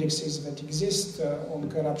several indexes that exist on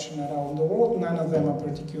corruption around the world. None of them are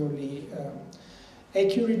particularly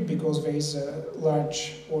accurate, because there is a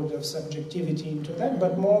large order of subjectivity into that.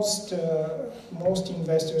 But most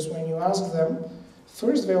investors, when you ask them,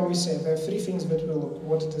 first they always say there are three things that we look: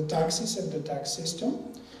 what are the taxes and the tax system,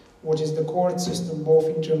 what is the court system, both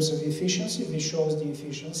in terms of efficiency, this shows the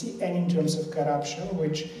efficiency, and in terms of corruption,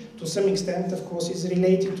 which to some extent, of course, is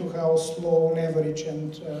related to how slow on average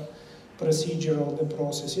and procedural the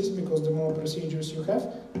process is, because the more procedures you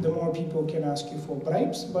have, the more people can ask you for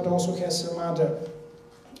bribes, but also has some other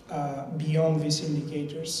beyond these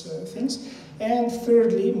indicators things. And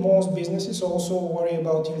thirdly, most businesses also worry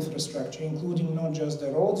about infrastructure, including not just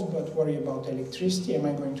the roads, but worry about electricity. Am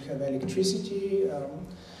I going to have electricity?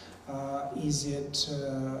 Is it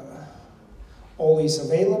always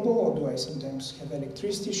available, or do I sometimes have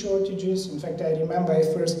electricity shortages? In fact, I remember I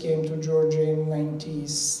first came to Georgia in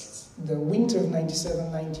the winter of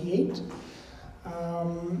 97-98,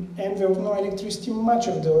 and there was no electricity much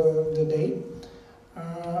of the day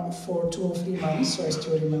for 2 or 3 months, so I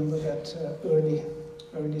still remember that early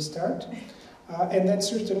start. And that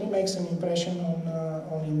certainly makes an impression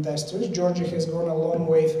on investors. Georgia has gone a long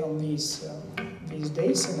way from these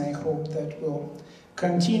days, and I hope that will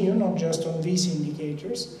continue, not just on these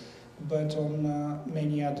indicators, but on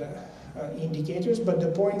many other indicators. But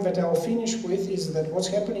the point that I'll finish with is that what's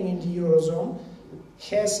happening in the Eurozone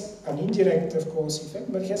has an indirect, of course,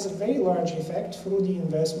 effect, but has a very large effect through the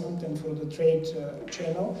investment and through the trade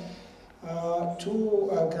channel to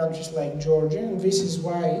countries like Georgia. And this is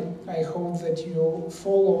why I hope that you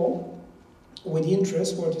follow with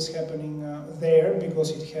interest what is happening there, because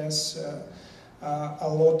it has a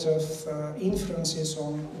lot of influences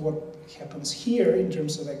on what happens here in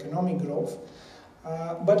terms of economic growth,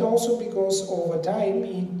 but also because over time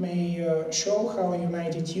it may show how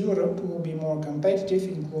united Europe will be more competitive,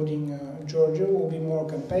 including Georgia will be more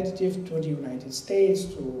competitive to the United States,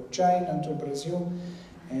 to China, to Brazil,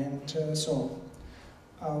 and so on.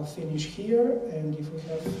 I'll finish here, and if we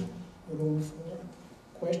have room for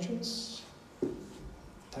questions,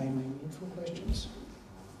 time I need for questions.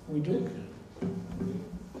 We do?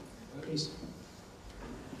 Please.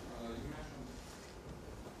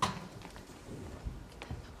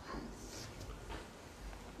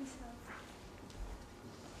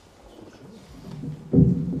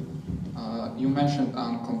 You mentioned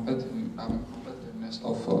competitiveness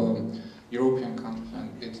of European countries, and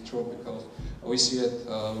it's true because we see it.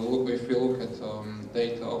 If we look at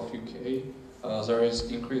data of UK, there is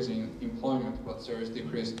increase in employment, but there is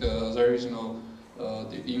decrease. There is no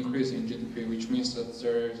the increase in GDP, which means that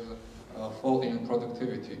there is a fall in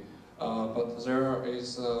productivity. But there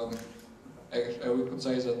is, we could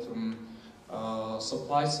say that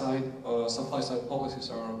supply side policies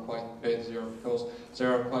are quite bad there, because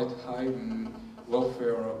there are quite high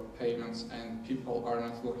welfare payments, and people are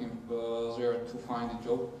not looking there to find a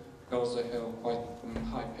job because they have quite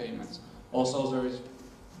high payments. Also, there is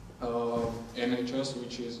NHS,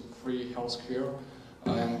 which is free healthcare,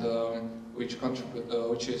 and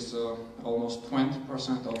which is almost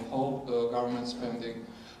 20% of whole government spending.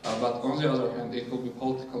 But on the other hand, it will be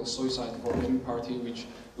political suicide for any party which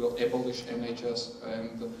will abolish NHS.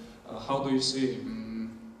 And how do you see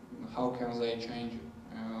how can they change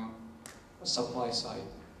supply side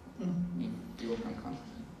in European countries?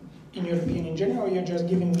 In European in general, you're just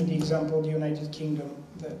giving me the example of the United Kingdom.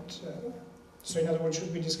 So in other words,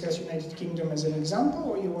 should we discuss United Kingdom as an example,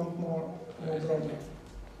 or you want more broadly?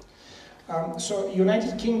 So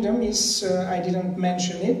United Kingdom is, I didn't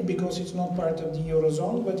mention it because it's not part of the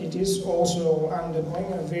Eurozone, but it is also undergoing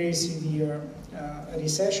a very severe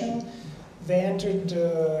recession. They entered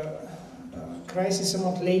crisis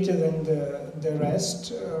somewhat later than the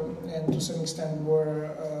rest, and to some extent were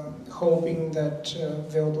hoping that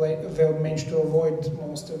they'll manage to avoid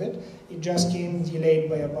most of it. It just came delayed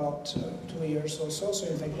by about 2 years or so. So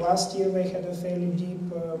in fact, last year they had a fairly deep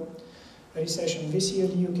recession. This year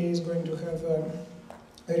the UK is going to have a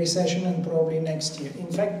recession, and probably next year. In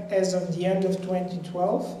fact, as of the end of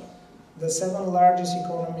 2012, the seven largest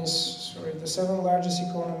economies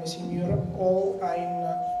in Europe all are in.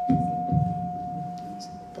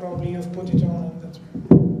 Probably you've put it on.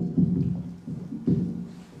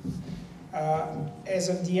 As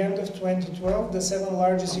of the end of 2012, the seven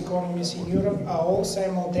largest economies in Europe are all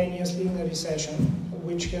simultaneously in a recession,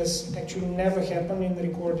 which has actually never happened in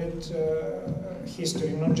recorded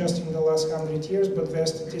history, not just in the last 100 years, but there are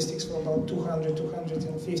statistics for about 200,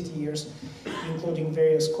 250 years, including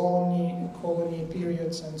various colony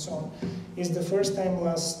periods and so on. It's the first time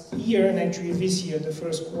last year, and actually this year, the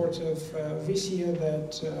first quarter of this year,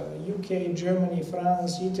 that UK, Germany,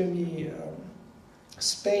 France, Italy,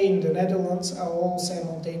 Spain, the Netherlands are all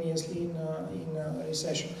simultaneously in a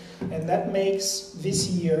recession. And that makes this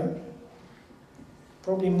year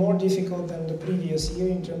probably more difficult than the previous year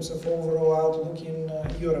in terms of overall outlook in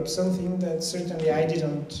Europe, something that certainly I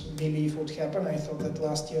didn't believe would happen. I thought that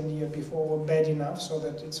last year and the year before were bad enough so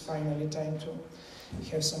that it's finally time to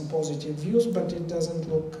have some positive views, but it doesn't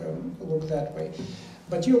look that way.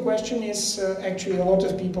 But your question is actually a lot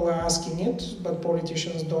of people are asking it, but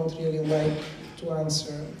politicians don't really like to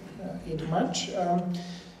answer it much.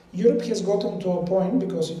 Europe has gotten to a point,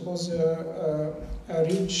 because it was a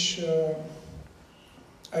rich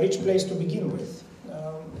place to begin with,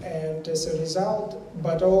 and as a result,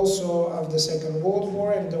 but also of the Second World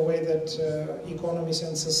War and the way that economies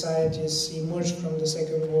and societies emerged from the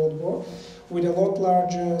Second World War, with a lot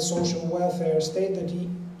larger social welfare state that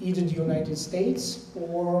either the United States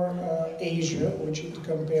or Asia, which it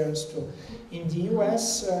compares to. In the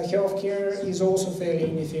US, healthcare is also fairly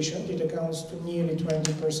inefficient. It accounts to nearly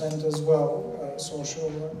 20% as well,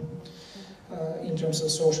 in terms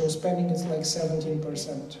of social spending, it's like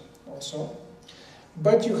 17% also.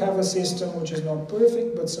 But you have a system which is not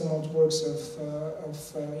perfect, but somewhat works of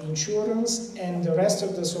insurance, and the rest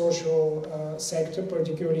of the social sector,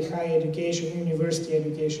 particularly higher education, university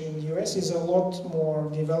education in the US, is a lot more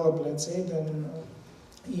developed, let's say, than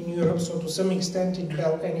in Europe. So to some extent, and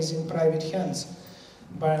is in private hands,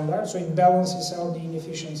 by and large. So it balances out the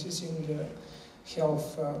inefficiencies in the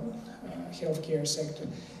healthcare sector.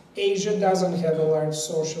 Asia doesn't have a large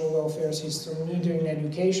social welfare system, neither in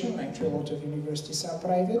education. Actually, a lot of universities are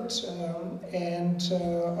private, and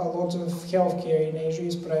a lot of healthcare in Asia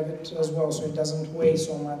is private as well, so it doesn't weigh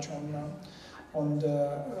so much on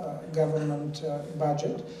the government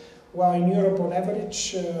budget. While in Europe, on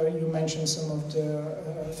average, you mentioned some of the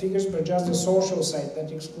figures, but just the social side,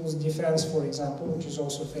 that excludes defense, for example, which is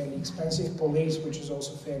also fairly expensive, police, which is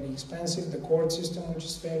also fairly expensive, the court system, which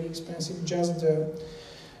is fairly expensive, just the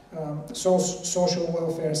social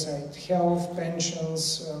welfare side, health,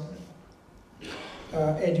 pensions,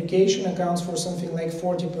 education accounts for something like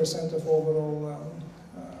 40% of overall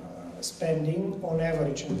spending on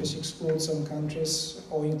average, and this excludes some countries,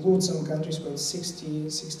 or includes some countries with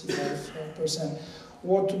 65%.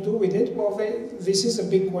 What to do with it? Well, this is a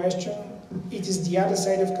big question. It is the other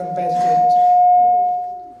side of competitiveness.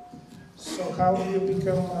 So how do you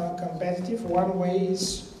become competitive? One way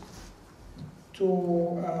is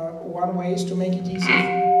to make it easy.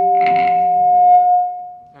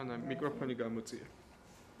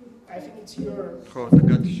 I think it's your.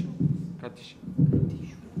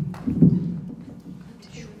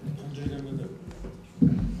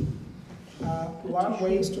 One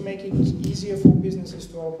way is to make it easier for businesses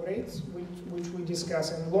to operate, which we discuss.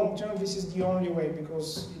 And long term, this is the only way,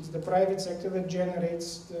 because it's the private sector that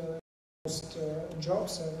generates the most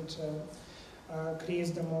jobs and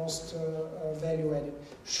creates the most value added.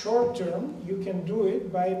 Short term, you can do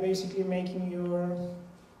it by basically making your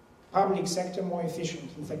public sector more efficient.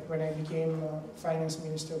 In fact, when I became finance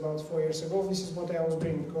minister about 4 years ago, this is what I was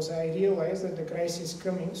doing, because I realized that the crisis is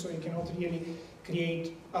coming, so you cannot really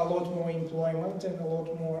create a lot more employment and a lot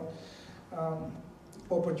more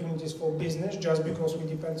opportunities for business just because we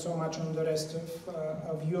depend so much on the rest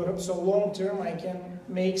of Europe. So long term I can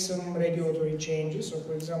make some regulatory changes. So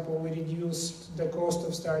for example, we reduced the cost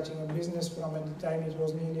of starting a business from, at the time it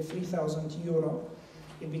was nearly 3,000 euro.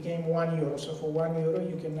 It became €1. So for €1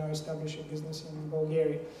 you can now establish a business in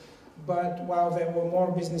Bulgaria. But while there were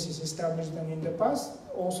more businesses established than in the past,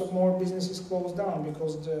 also more businesses closed down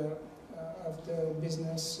because of the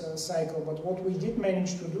business cycle. But what we did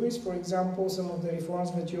manage to do is, for example, some of the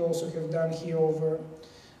reforms that you also have done here over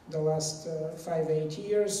the last 5-8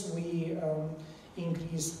 years. We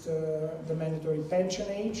increased the mandatory pension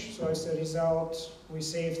age, so as a result we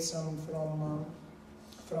saved some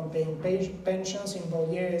from paying pensions in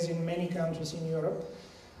Bulgaria, as in many countries in Europe.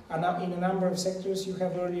 And in a number of sectors you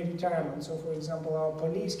have early retirement. So for example, our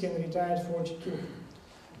police can retire at 42.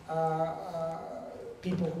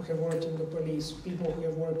 People who have worked in the police, people who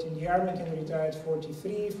have worked in the army can retire at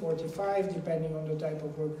 43, 45, depending on the type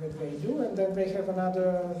of work that they do, and then they have another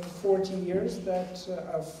 40 years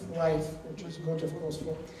of life, which is good, of course,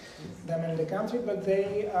 for them and the country, but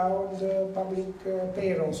they are on the public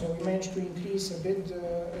payroll, so we managed to increase a bit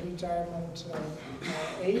the retirement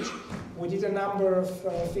age. We did a number of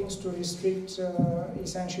things to restrict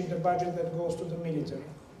essentially the budget that goes to the military,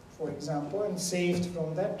 for example, and saved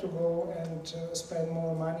from that to go and spend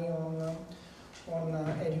more money on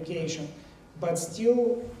education. But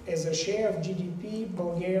still, as a share of GDP,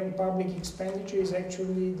 Bulgarian public expenditure is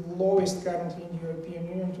actually the lowest currently in the European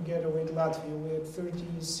Union, together with Latvia. We're at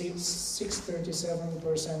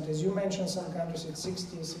 37%. As you mentioned, some countries at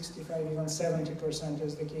 60, 65, even 70%,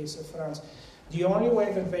 as the case of France. The only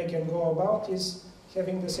way that they can go about is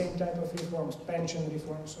having the same type of reforms, pension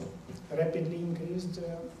reforms, so rapidly increased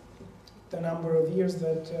the number of years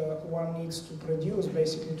that one needs to produce,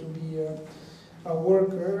 basically, to be a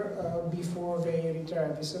worker before they retire.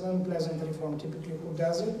 This is an unpleasant reform. Typically, who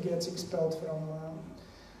does it gets expelled from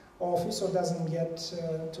office or doesn't get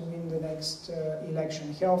to win the next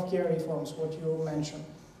election. Healthcare reforms, what you mentioned.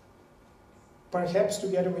 Perhaps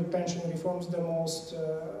together with pension reforms,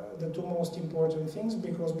 the two most important things,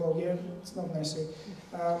 because Bulgaria, it's not necessary,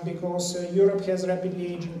 because Europe has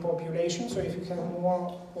rapidly aging population, so if you have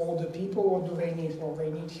more older people, what do they need? Well,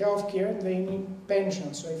 they need healthcare, they need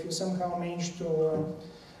pensions. So if you somehow manage to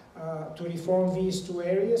reform these two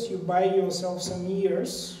areas, you buy yourself some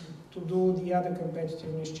years to do the other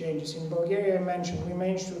competitiveness changes. In Bulgaria, I mentioned, we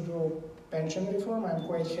managed to do pension reform. I'm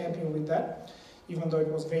quite happy with that, even though it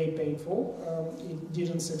was very painful. It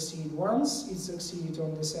didn't succeed once, it succeeded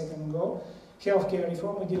on the second go. Healthcare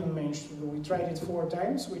reform we didn't manage to do. We tried it 4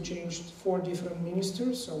 times, we changed 4 different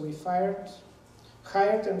ministers, so we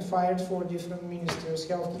hired and fired 4 different ministers,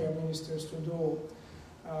 healthcare ministers, to do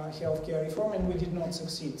healthcare reform, and we did not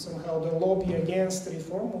succeed. Somehow the lobby against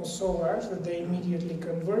reform was so large that they immediately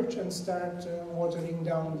converge and start watering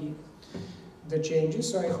down the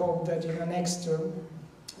changes. So I hope that in the next term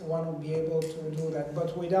one will be able to do that.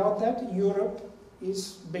 But without that, Europe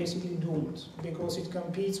is basically doomed, because it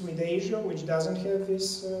competes with Asia, which doesn't have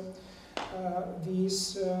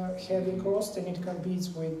these heavy costs, and it competes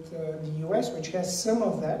with the US, which has some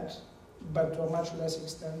of that, but to a much less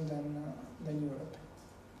extent than Europe.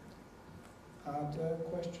 Other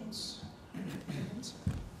questions?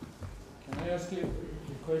 Can I ask you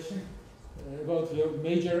a question about your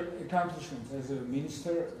major accomplishments as a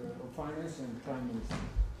Minister of Finance and Prime Minister?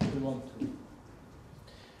 You want to?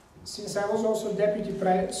 Since I was also Deputy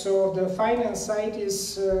Prime, so the finance side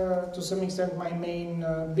is to some extent my main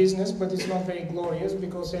business, but it's not very glorious,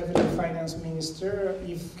 because every finance minister,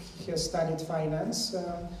 if he has studied finance,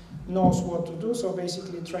 knows what to do, so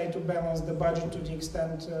basically try to balance the budget to the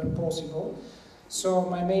extent possible. So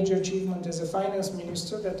my major achievement as a finance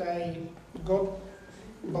minister that I got,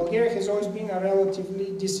 Bulgaria has always been a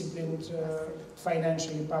relatively disciplined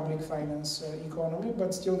financially, public finance economy,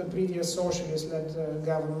 but still the previous socialist-led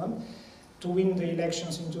government, to win the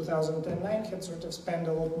elections in 2009, had sort of spent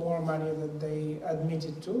a lot more money than they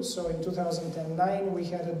admitted to. So in 2009 we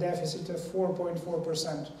had a deficit of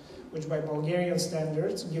 4.4%, which by Bulgarian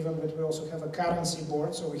standards, given that we also have a currency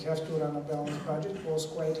board, so we have to run a balanced budget, was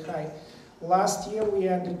quite high. Last year we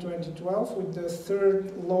ended 2012 with the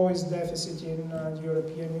 3rd lowest deficit in the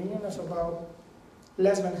European Union of about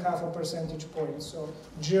less than half a percentage point. So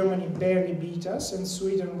Germany barely beat us, and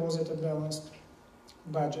Sweden was at a balanced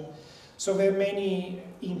budget. So there are many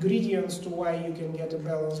ingredients to why you can get a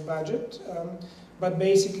balanced budget. But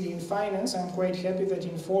basically in finance, I'm quite happy that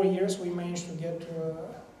in 4 years we managed to get to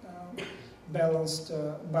a balanced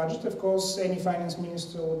budget. Of course, any finance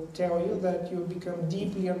minister will tell you that you become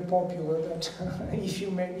deeply unpopular that if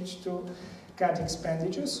you manage to cut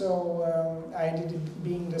expenditure. So I ended up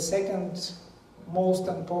being the second most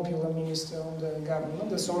unpopular minister on the government.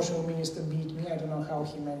 The social minister beat me. I don't know how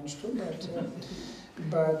he managed to,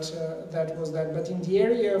 but that was that. But in the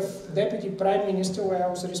area of deputy prime minister, where I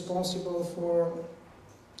was responsible for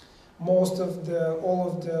most of all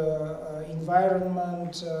of the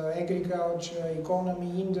environment, agriculture,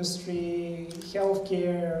 economy, industry,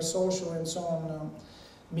 healthcare, social and so on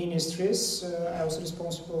ministries, I was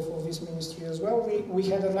responsible for this ministry as well. We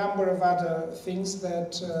had a number of other things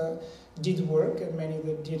that did work and many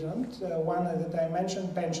that didn't. One that I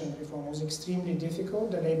mentioned, pension reform, was extremely difficult.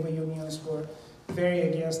 The labor unions were very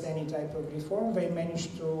against any type of reform. They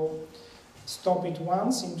managed to stop it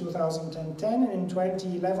once in 2010, and in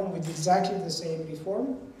 2011 with exactly the same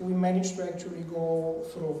reform, we managed to actually go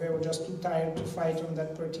through. They were just too tired to fight on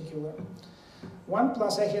that particular one.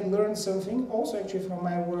 Plus I had learned something also actually from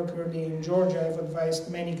my work early in Georgia. I've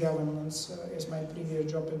advised many governments as my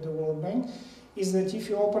previous job at the World Bank, is that if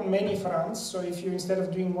you open many fronts, so if you instead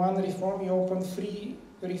of doing one reform, you open 3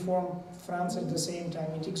 reform fronts at the same time,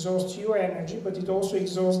 it exhausts your energy, but it also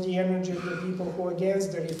exhausts the energy of the people who are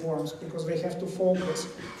against the reforms, because they have to focus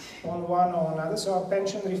on one or another. So our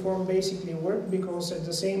pension reform basically worked, because at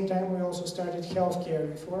the same time we also started healthcare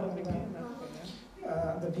reform, and then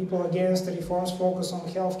the people against the reforms focus on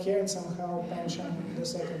healthcare, and somehow pension the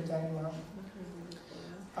second time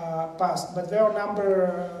passed. But there are a number,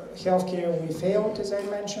 healthcare we failed, as I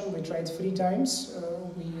mentioned. We tried 3 times,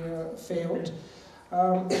 we failed.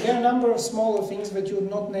 There are a number of smaller things that you would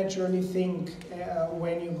not naturally think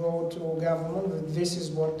when you go to government, but this is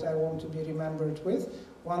what I want to be remembered with.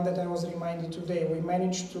 One that I was reminded today, we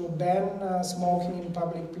managed to ban smoking in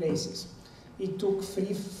public places. It took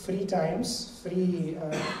 3 times, 3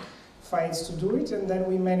 fights to do it, and then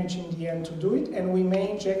we managed in the end to do it, and we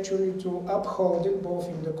managed actually to uphold it both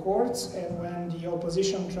in the courts and when the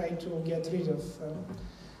opposition tried to get rid of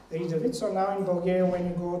it. So now in Bulgaria, when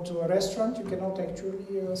you go to a restaurant, you cannot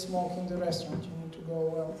actually smoke in the restaurant. You need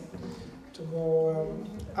to go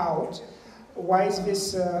out. Why is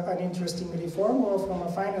this an interesting reform? Well, from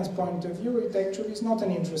a finance point of view, it actually is not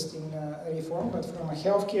an interesting reform, but from a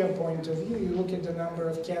healthcare point of view, you look at the number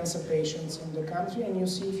of cancer patients in the country, and you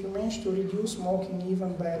see if you manage to reduce smoking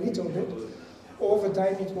even by a little bit, over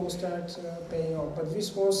time it will start paying off. But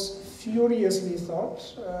this was furiously fought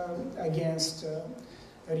against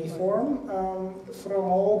reform from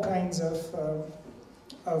all kinds of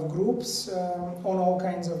groups on all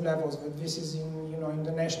kinds of levels. But this is in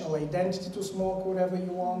the national identity to smoke whatever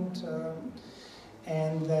you want,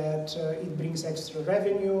 and that it brings extra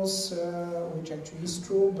revenues, which actually is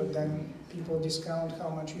true, but then people discount how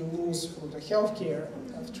much you lose through the healthcare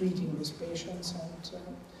of treating these patients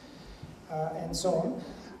and so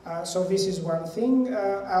on. So this is one thing.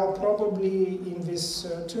 I'll probably in this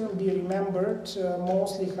term be remembered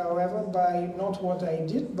mostly, however, by not what I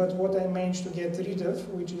did, but what I managed to get rid of,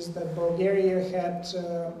 which is that Bulgaria had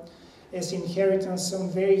as inheritance some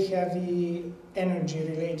very heavy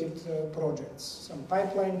energy-related projects, some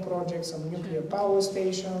pipeline projects, some nuclear power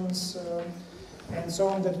stations, and so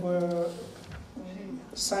on, that were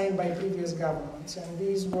signed by previous governments. And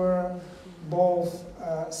these were both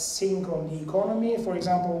sink on the economy. For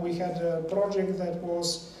example, we had a project that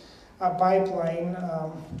was a pipeline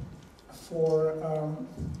for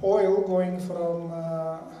oil going from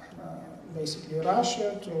basically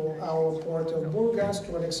Russia to our port of Burgas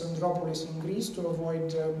to Alexandroupolis in Greece to avoid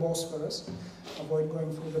going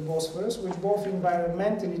through the Bosphorus, which both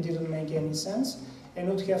environmentally didn't make any sense and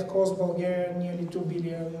would have cost Bulgaria nearly $2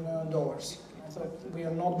 billion. I thought we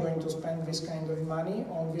are not going to spend this kind of money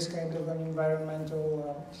on this kind of an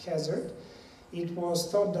environmental hazard. It was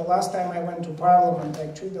thought the last time I went to Parliament,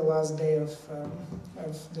 actually, the last day of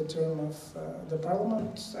the term of the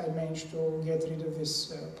Parliament, I managed to get rid of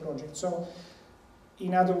this project. So,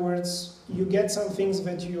 in other words, you get some things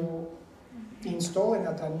that you install and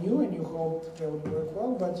that are new and you hope they will work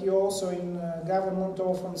well, but you also in government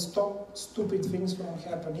often stop stupid things from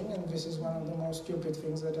happening, and this is one of the most stupid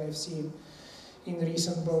things that I've seen in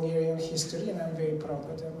recent Bulgarian history, and I'm very proud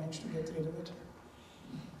that I managed to get rid of it.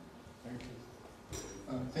 Thank you.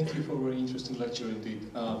 Thank you for a very interesting lecture indeed.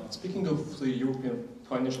 Speaking of the European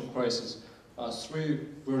financial crisis, 3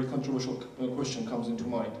 very controversial questions comes into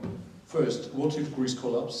mind. First, what if Greece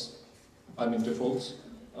collapses? Defaults.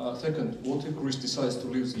 Second, what if Greece decides to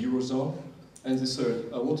leave the Eurozone? And the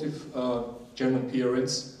third, what if German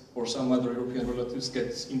PRNs or some other European relatives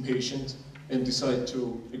get impatient and decide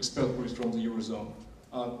to expel Greece from the Eurozone.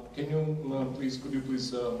 Could you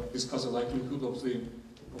please discuss the likelihood of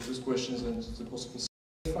these questions and the possible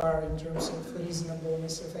far in terms of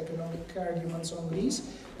reasonableness of economic arguments on Greece,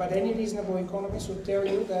 but any reasonable economist would tell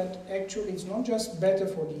you that actually it's not just better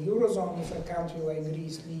for the Eurozone if a country like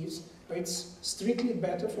Greece leaves, but it's strictly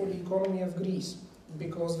better for the economy of Greece,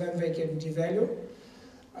 because then they can devalue,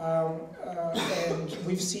 and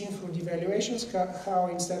we've seen through devaluations how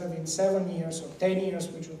instead of in 7 years or 10 years,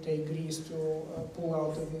 which would take Greece to pull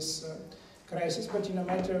out of this crisis, but in a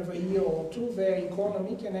matter of a year or two, their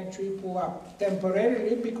economy can actually pull up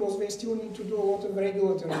temporarily, because they still need to do a lot of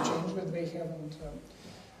regulatory change that they haven't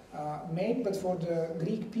made. But for the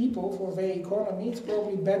Greek people, for their economy, it's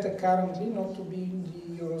probably better currently not to be in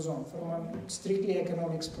the Eurozone. From a strictly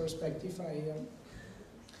economics perspective,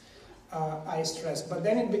 I stress. But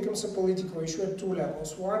then it becomes a political issue at two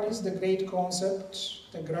levels. One is the great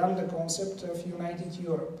concept, the grander concept of united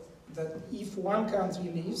Europe, that if one country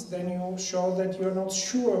leaves, then you show that you're not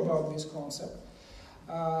sure about this concept,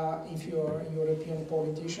 if you're a European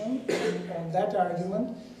politician. And on that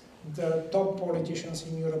argument, the top politicians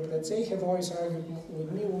in Europe, let's say, have always argued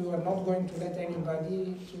with me, we are not going to let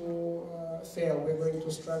anybody to fail, we're going to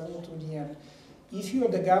struggle to the end. If you're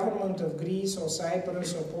the government of Greece or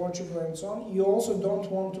Cyprus or Portugal and so on, you also don't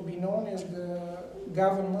want to be known as the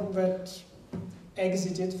government that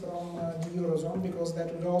exited from the Eurozone, because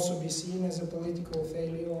that would also be seen as a political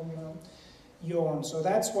failure on your own. So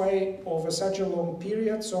that's why over such a long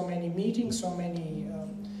period, so many meetings, so many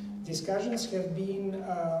discussions have been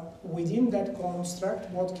within that construct,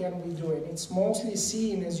 what can we do? And it's mostly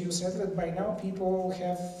seen, as you said, that by now people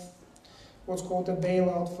have what's called a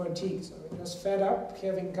bailout fatigue. So they're just fed up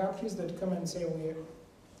having countries that come and say, we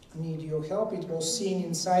need your help. It was seen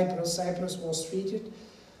in Cyprus. Cyprus was treated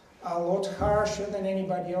a lot harsher than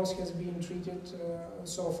anybody else has been treated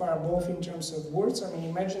so far, both in terms of words. I mean,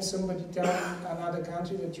 imagine somebody telling another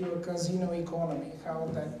country that you're a casino economy, how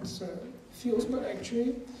that feels, but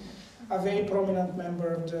actually a very prominent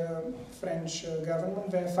member of the French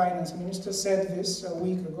government, their finance minister, said this a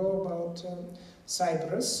week ago about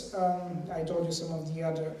Cyprus. I told you some of the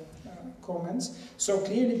other comments. So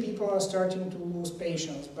clearly people are starting to lose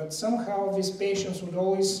patience, but somehow this patience would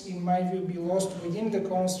always, in my view, be lost within the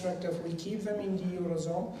construct of we keep them in the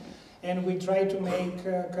Eurozone and we try to make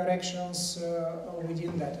corrections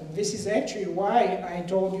within that. And this is actually why I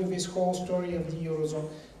told you this whole story of the Eurozone.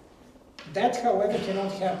 That, however,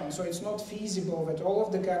 cannot happen. So it's not feasible that all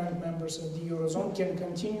of the current members of the Eurozone can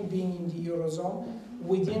continue being in the Eurozone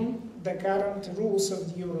within the current rules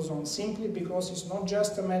of the Eurozone, simply because it's not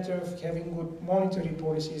just a matter of having good monetary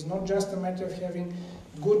policy, it's not just a matter of having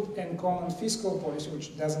good and common fiscal policy,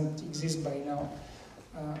 which doesn't exist by now,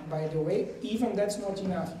 by the way. Even that's not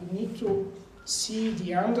enough. You need to see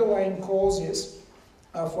the underlying causes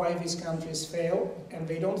of why these countries fail, and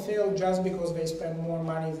they don't fail just because they spend more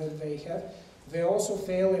money than they have. They also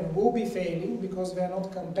fail and will be failing because they are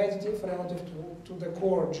not competitive relative to the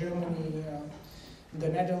core, Germany, the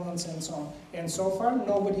Netherlands and so on. And so far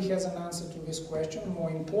nobody has an answer to this question. More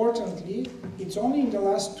importantly, it's only in the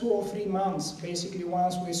last 2 or 3 months, basically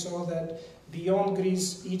once we saw that beyond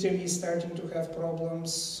Greece, Italy is starting to have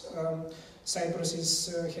problems, Cyprus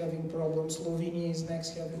is having problems, Slovenia is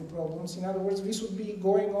next having problems. In other words, this would be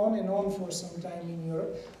going on and on for some time in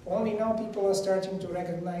Europe. Only now people are starting to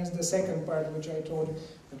recognize the second part, which I told you,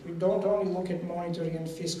 that we don't only look at monetary and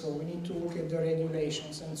fiscal, we need to look at the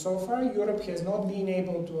regulations. And so far, Europe has not been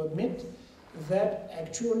able to admit that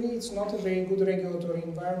actually it's not a very good regulatory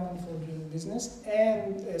environment for doing business,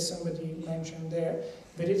 and as somebody mentioned there,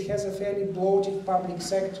 that it has a fairly bloated public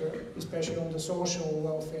sector, especially on the social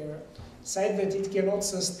welfare side, that it cannot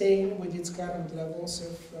sustain with its current levels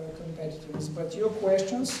of competitiveness. But your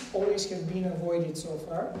questions always have been avoided so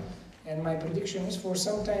far, and my prediction is for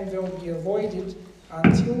some time they will be avoided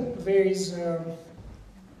until there is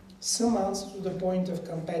some answer to the point of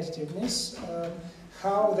competitiveness,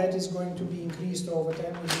 how that is going to be increased over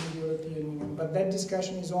time within the European Union. But that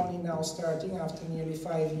discussion is only now starting after nearly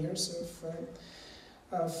 5 years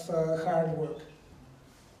of hard work.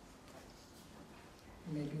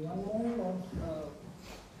 Maybe one more? Or,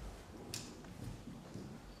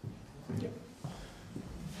 yeah.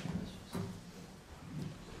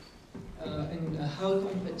 And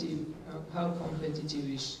how competitive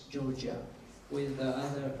is Georgia with the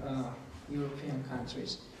other European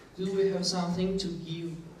countries? Do we have something to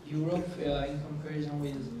give Europe in comparison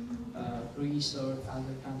with Greece or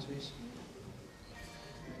other countries?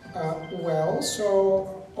 Well,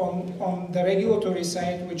 so on the regulatory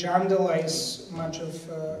side, which underlies much of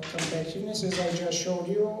competitiveness, as I just showed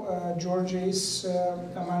you, Georgia is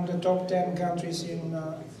among the top 10 countries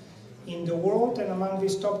in the world, and among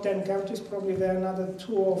these top 10 countries, probably there are another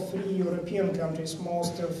 2 or 3 European countries,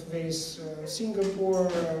 most of these Singapore,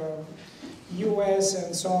 US,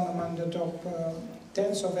 and so on, among the top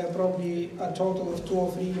 10, so there are probably a total of 2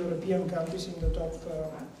 or 3 European countries in the top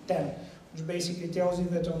 10. Which basically tells you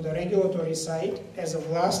that on the regulatory side, as of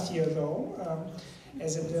last year though,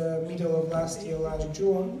 as at the middle of last year, last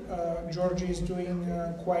June, Georgia is doing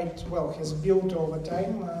quite well, has built over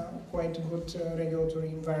time quite a good regulatory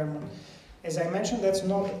environment. As I mentioned, that's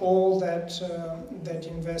not all that, that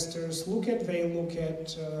investors look at. They look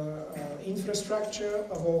at infrastructure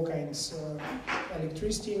of all kinds,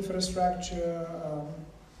 electricity infrastructure,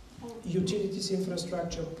 utilities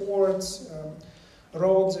infrastructure, ports,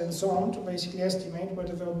 roads and so on, to basically estimate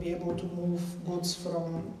whether they'll be able to move goods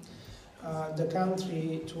from the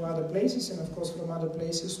country to other places, and of course from other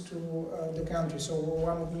places to the country. So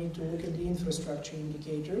one would need to look at the infrastructure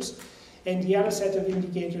indicators. And the other set of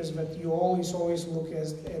indicators that you always look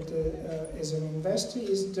at as an investor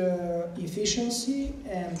is the efficiency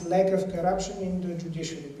and lack of corruption in the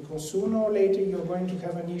judiciary, because sooner or later you're going to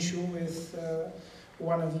have an issue with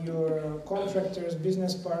one of your contractors,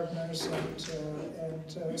 business partners,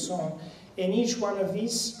 and so on. And each one of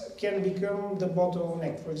these can become the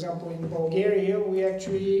bottleneck. For example, in Bulgaria, we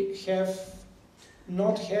actually have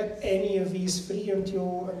not had any of these three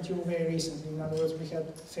until very recently. In other words, we had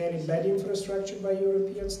fairly bad infrastructure by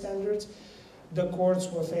European standards. The courts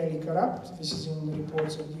were fairly corrupt. This is in the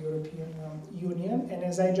reports of the European Union. And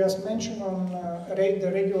as I just mentioned, on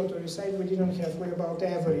the regulatory side, we didn't have, we're about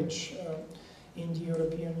average in the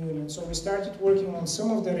European Union. So we started working on some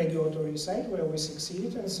of the regulatory side where we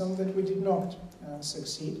succeeded and some that we did not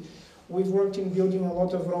succeed. We've worked in building a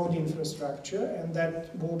lot of road infrastructure, and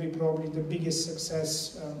that will be probably the biggest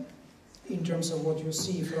success in terms of what you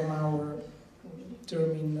see from our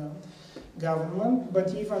term in government.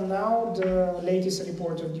 But even now, the latest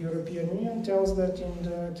report of the European Union tells that in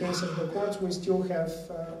the case of the courts, we still have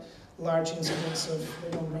large incidents of, I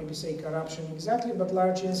don't maybe say corruption exactly, but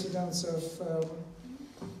large incidents of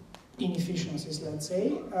inefficiencies, let's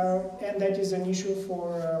say, and that is an issue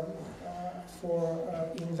for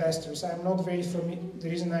investors. I'm not very familiar, the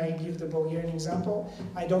reason I give the Bulgarian example,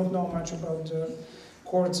 I don't know much about the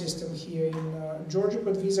court system here in Georgia,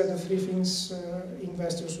 but these are the three things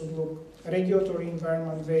investors would look. Regulatory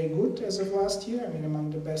environment, very good as of last year, I mean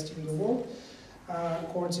among the best in the world.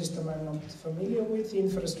 Court system I'm not familiar with.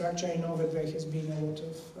 Infrastructure, I know that there has been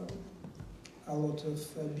a lot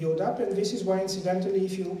of build-up, and this is why, incidentally,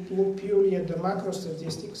 if you look purely at the macro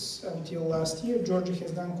statistics until last year, Georgia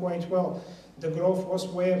has done quite well. The growth was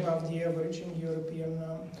way above the average in the European,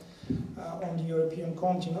 on the European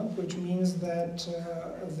continent, which means that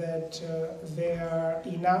there are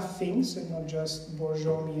enough things, and not just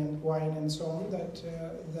bourgeoisie and wine and so on,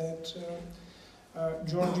 that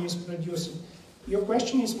Georgia is producing. Your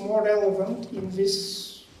question is more relevant in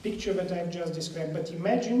this picture that I've just described, but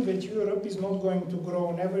imagine that Europe is not going to grow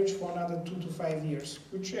on average for another 2 to 5 years,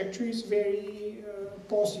 which actually is very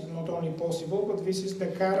possible, not only possible, but this is the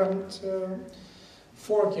current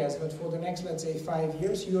forecast that for the next, let's say, 5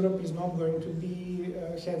 years, Europe is not going to be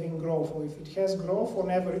having growth, or if it has growth, on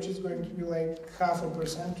average it's going to be like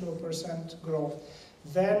 0.5% to 1% growth.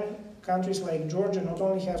 Then countries like Georgia not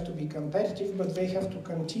only have to be competitive, but they have to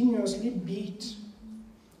continuously beat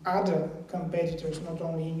other competitors, not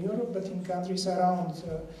only in Europe, but in countries around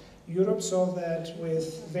Europe, so that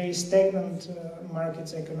with very stagnant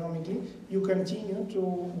markets economically, you continue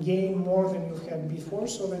to gain more than you've had before,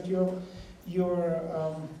 so that your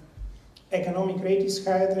economic rate is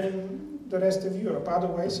higher than the rest of Europe.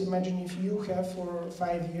 Otherwise, imagine if you have for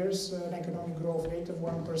 5 years an economic growth rate of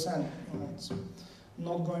 1%. It's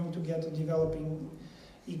not going to get a developing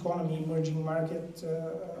economy, emerging market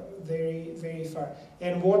very, very far.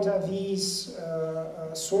 And what are these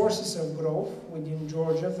sources of growth within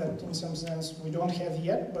Georgia that in some sense we don't have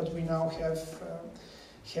yet, but we now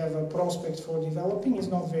have a prospect for developing is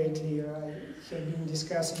not very clear. I have been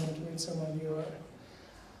discussing it with some of your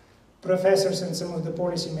professors and some of the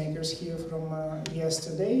policymakers here from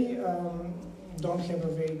yesterday. Don't have a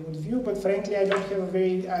very good view, but frankly I don't have a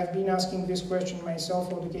very, I've been asking this question myself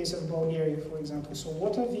for the case of Bulgaria, for example. So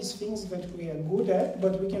what are these things that we are good at,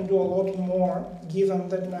 but we can do a lot more, given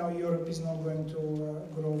that now Europe is not going to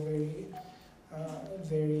grow very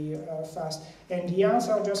very fast. And the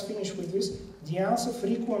answer, I'll just finish with this, the answer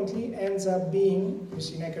frequently ends up being,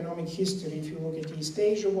 in economic history, if you look at East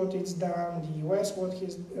Asia, what it's done, the US, what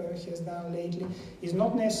has done lately, is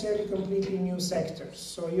not necessarily completely new sectors.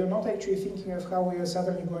 So you're not actually thinking of how we are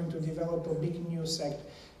suddenly going to develop a big new sector.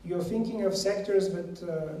 You're thinking of sectors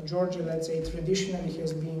that Georgia, let's say, traditionally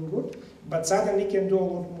has been good, but suddenly can do a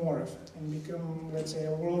lot more of it and become, let's say,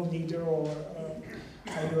 a world leader or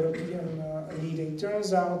a European leader. It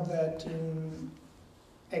turns out that in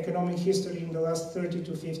economic history in the last 30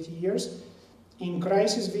 to 50 years, in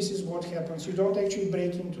crisis, this is what happens. You don't actually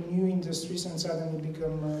break into new industries and suddenly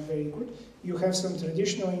become very good. You have some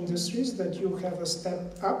traditional industries that you have a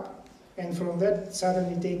step up, and from that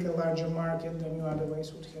suddenly take a larger market than you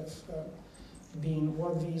otherwise would have been.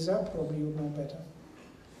 What these are, probably you know better.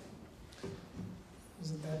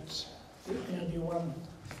 Is that maybe one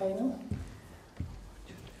final?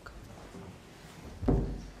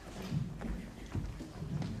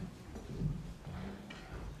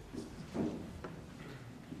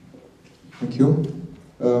 Thank you.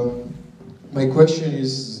 My question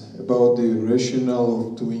is about the rationale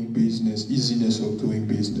of doing business, easiness of doing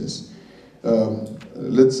business.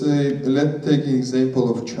 Let's take an example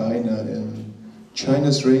of China, and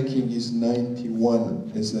China's ranking is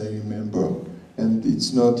 91, as I remember, and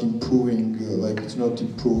it's not improving, it's not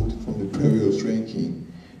improved from the previous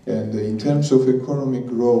ranking. And in terms of economic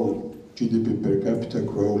growth, GDP per capita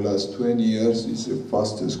growth last 20 years is the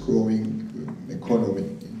fastest growing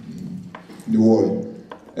economy in the world.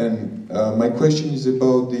 And my question is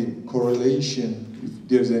about the correlation, if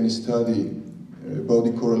there's any study about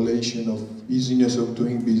the correlation of easiness of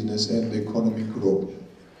doing business and economic growth,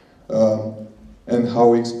 and how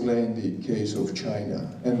we explain the case of China.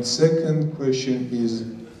 And second question is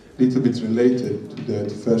a little bit related to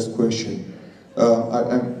that first question.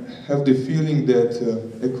 I have the feeling that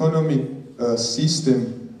economic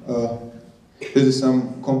system, there's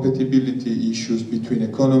some compatibility issues between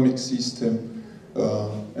economic system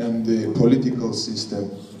and the political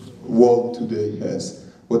system world today has.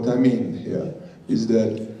 What I mean here is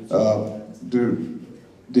that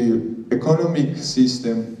the economic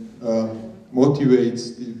system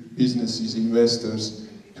motivates the businesses, investors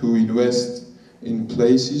to invest in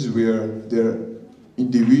places where their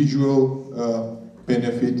individual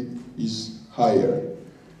benefit is higher.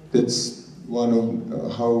 That's one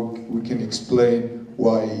of how we can explain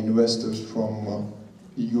why investors from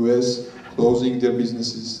the US closing their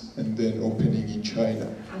businesses and then opening in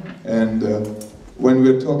China. And when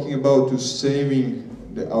we're talking about saving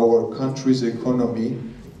our country's economy,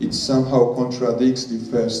 it somehow contradicts the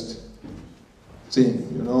first thing,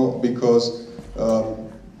 you know, because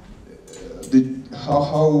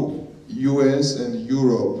how US and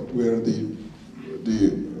Europe, where the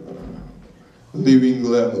living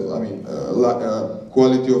level, I mean,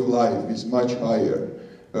 quality of life is much higher,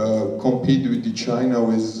 compete with China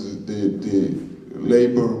with the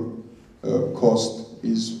labor cost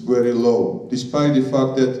is very low, despite the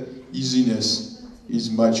fact that easiness is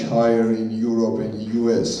much higher in Europe and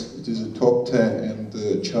US. It is a top 10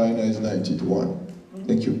 and China is 91.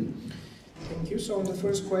 Thank you. Thank you. So on the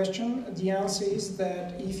first question, the answer is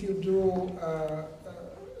that if you do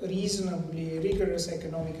reasonably rigorous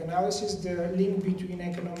economic analysis, the link between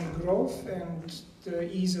economic growth and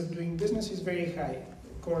the ease of doing business is very high.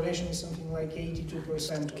 Correlation is something like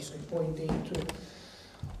 82% or so, 0.82.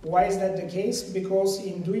 Why is that the case? Because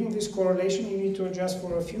in doing this correlation, you need to adjust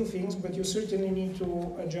for a few things, but you certainly need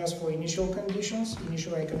to adjust for initial conditions,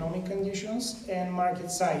 initial economic conditions, and market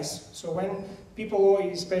size. So when people,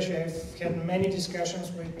 especially I've had many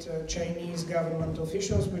discussions with Chinese government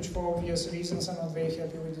officials, which for obvious reasons are not very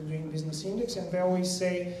happy with the doing business index, and they always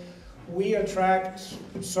say, we attract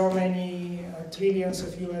so many trillions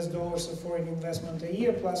of US dollars of foreign investment a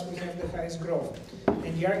year, plus we have the highest growth.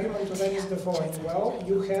 And the argument to them is the following: well,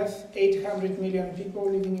 you have 800 million people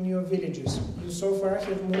living in your villages. You so far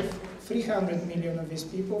have moved 300 million of these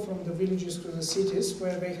people from the villages to the cities,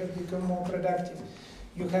 where they have become more productive.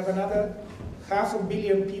 You have another 500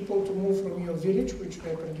 million people to move from your village, which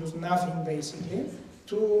they produce nothing basically,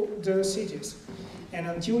 to the cities. And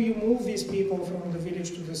until you move these people from the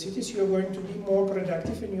village to the cities, you're going to be more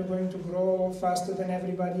productive and you're going to grow faster than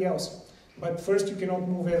everybody else. But first, you cannot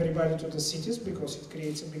move everybody to the cities because it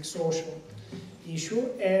creates a big social issue.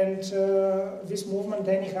 And this movement,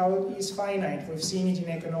 anyhow, is finite. We've seen it in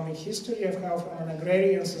economic history of how from an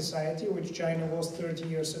agrarian society, which China was 30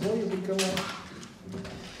 years ago, you become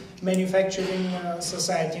a manufacturing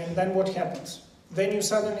society. And then what happens? Then you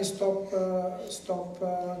suddenly stop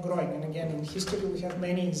growing. And again, in history we have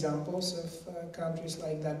many examples of countries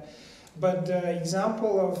like that. But the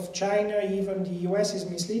example of China, even the US, is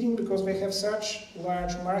misleading because they have such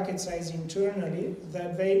large market size internally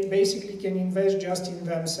that they basically can invest just in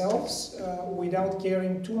themselves without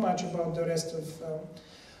caring too much about the rest of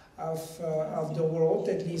the world,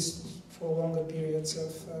 at least for longer periods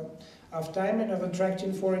of time, and of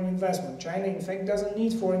attracting foreign investment. China, in fact, doesn't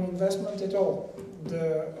need foreign investment at all.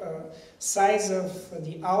 The size of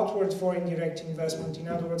the outward foreign direct investment, in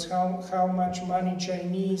other words, how much money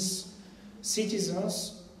Chinese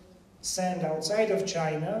citizens send outside of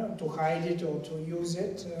China to hide it or to use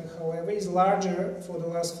it, however, is larger for the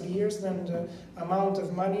last 3 years than the amount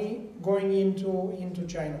of money going into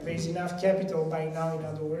China. There is enough capital by now, in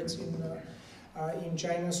other words, in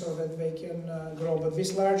China so that they can grow. But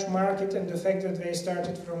this large market and the fact that they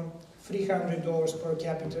started from $300 per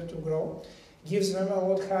capita to grow gives them a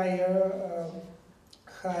lot higher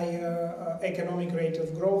economic rate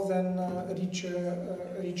of growth than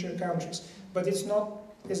richer countries. But it's not,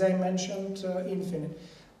 as I mentioned, infinite.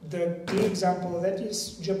 The clear example of that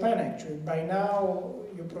is Japan, actually. By now,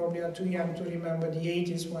 you probably are too young to remember the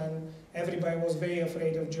 80s when everybody was very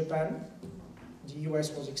afraid of Japan. The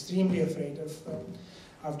US was extremely afraid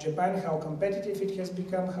of Japan, how competitive it has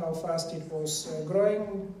become, how fast it was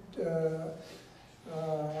growing.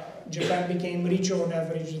 Japan became richer on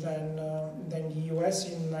average than the US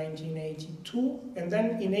in 1982, and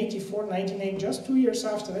then in 1988, just 2 years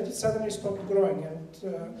after that, it suddenly stopped growing.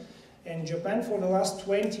 And Japan, for the last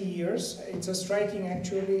 20 years, it's a striking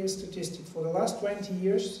actually statistic. For the last 20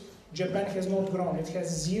 years, Japan has not grown. It has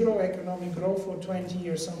zero economic growth for 20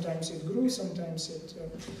 years. Sometimes it grew, sometimes it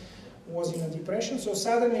was in a depression. So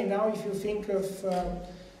suddenly now, if you think of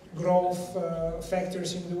growth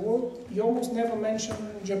factors in the world, you almost never mention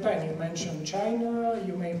Japan. You mention China,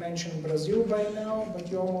 you may mention Brazil by now, but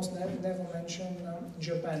you almost never mention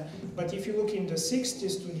Japan. But if you look in the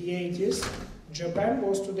 60s to the 80s, Japan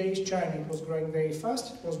was today's China. It was growing very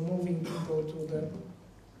fast. It was moving people to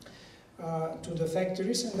the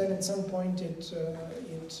factories, and then at some point it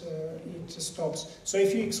stops. So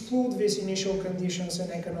if you exclude these initial conditions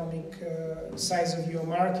and economic size of your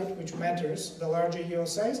market, which matters, the larger your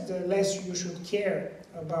size, the less you should care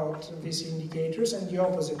about these indicators, and the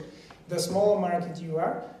opposite. The smaller market you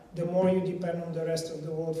are, the more you depend on the rest of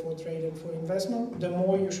the world for trade and for investment, the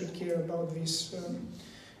more you should care about these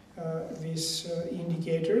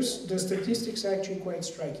indicators. The statistics are actually quite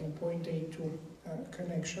striking, 0.82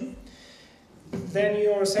 connection. Then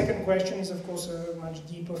your second question is, of course, a much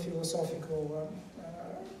deeper philosophical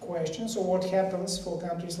question. So what happens for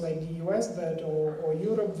countries like the US or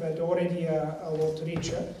Europe that already are a lot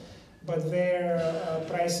richer, but their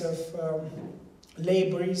price of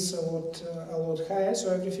labor is a lot higher,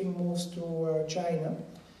 so everything moves to China?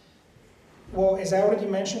 Well, as I already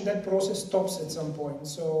mentioned, that process stops at some point.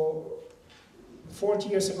 So 40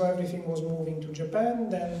 years ago, everything was moving to Japan.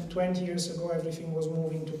 Then 20 years ago, everything was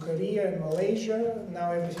moving to Korea and Malaysia.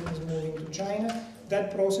 Now everything is moving to China.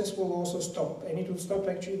 That process will also stop, and it will stop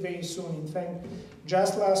actually very soon. In fact,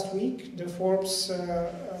 just last week, the Forbes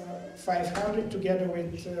 500, together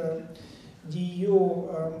with the EU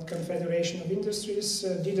Confederation of Industries,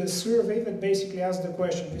 did a survey that basically asked the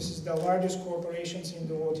question. This is the largest corporations in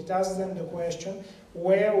the world. It asked them the question,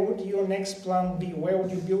 where would your next plant be? Where would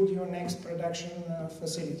you build your next production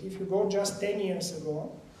facility? If you go just 10 years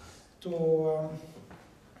ago to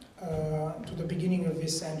the beginning of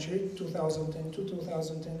this century, 2002,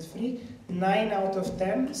 2003, 9 out of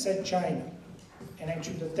 10 said China. And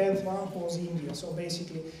actually the 10th one was India. So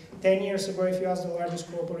basically, 10 years ago, if you ask the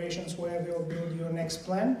largest corporations where they'll build your next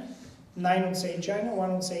plant, 9 would say China,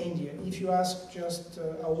 1 would say India. If you ask just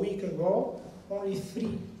a week ago, only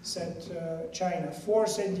 3 said China. 4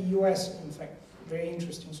 said the US, in fact. Very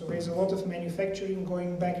interesting. So there's a lot of manufacturing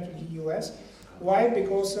going back to the US. Why?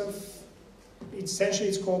 Because of, essentially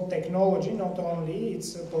it's called technology, not only.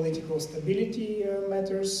 It's political stability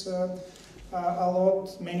matters a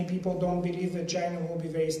lot. Many people don't believe that China will be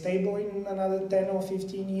very stable in another 10 or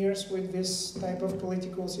 15 years with this type of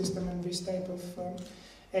political system and this type of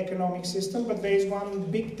economic system. But there is one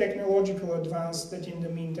big technological advance that in the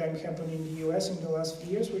meantime happened in the US in the last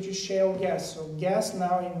few years, which is shale gas. So gas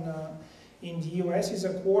now in the US is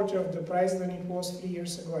a quarter of the price than it was 3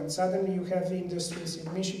 years ago. And suddenly you have industries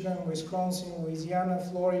in Michigan, Wisconsin, Louisiana,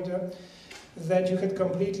 Florida, that you had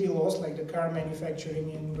completely lost, like the car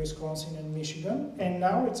manufacturing in Wisconsin and Michigan. And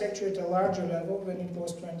now it's actually at a larger level than it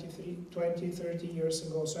was 20, 30 years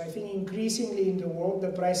ago. So I think increasingly in the world, the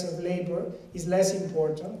price of labor is less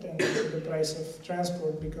important, and the price of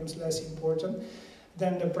transport becomes less important.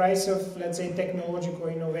 than the price of, let's say, technological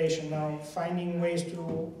innovation. Now, finding ways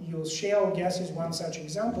to use shale gas is one such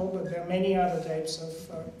example, but there are many other types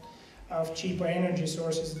of cheaper energy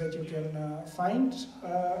sources that you can find,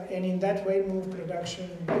 and in that way move production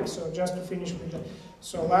back. So just to finish with that.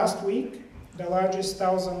 So last week, the largest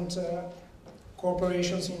 1,000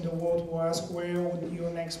 corporations in the world were asked, where would your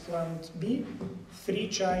next plant be? 3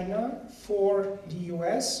 China, 4 the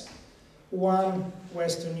US, 1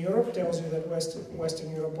 Western Europe. Tells you that Western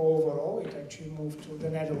Europe overall, it actually moved to the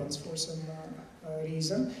Netherlands for some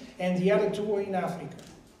reason, and the other 2 were in Africa.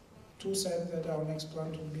 2 said that our next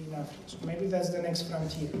plant would be in Africa. So maybe that's the next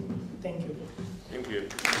frontier. Thank you. Thank you.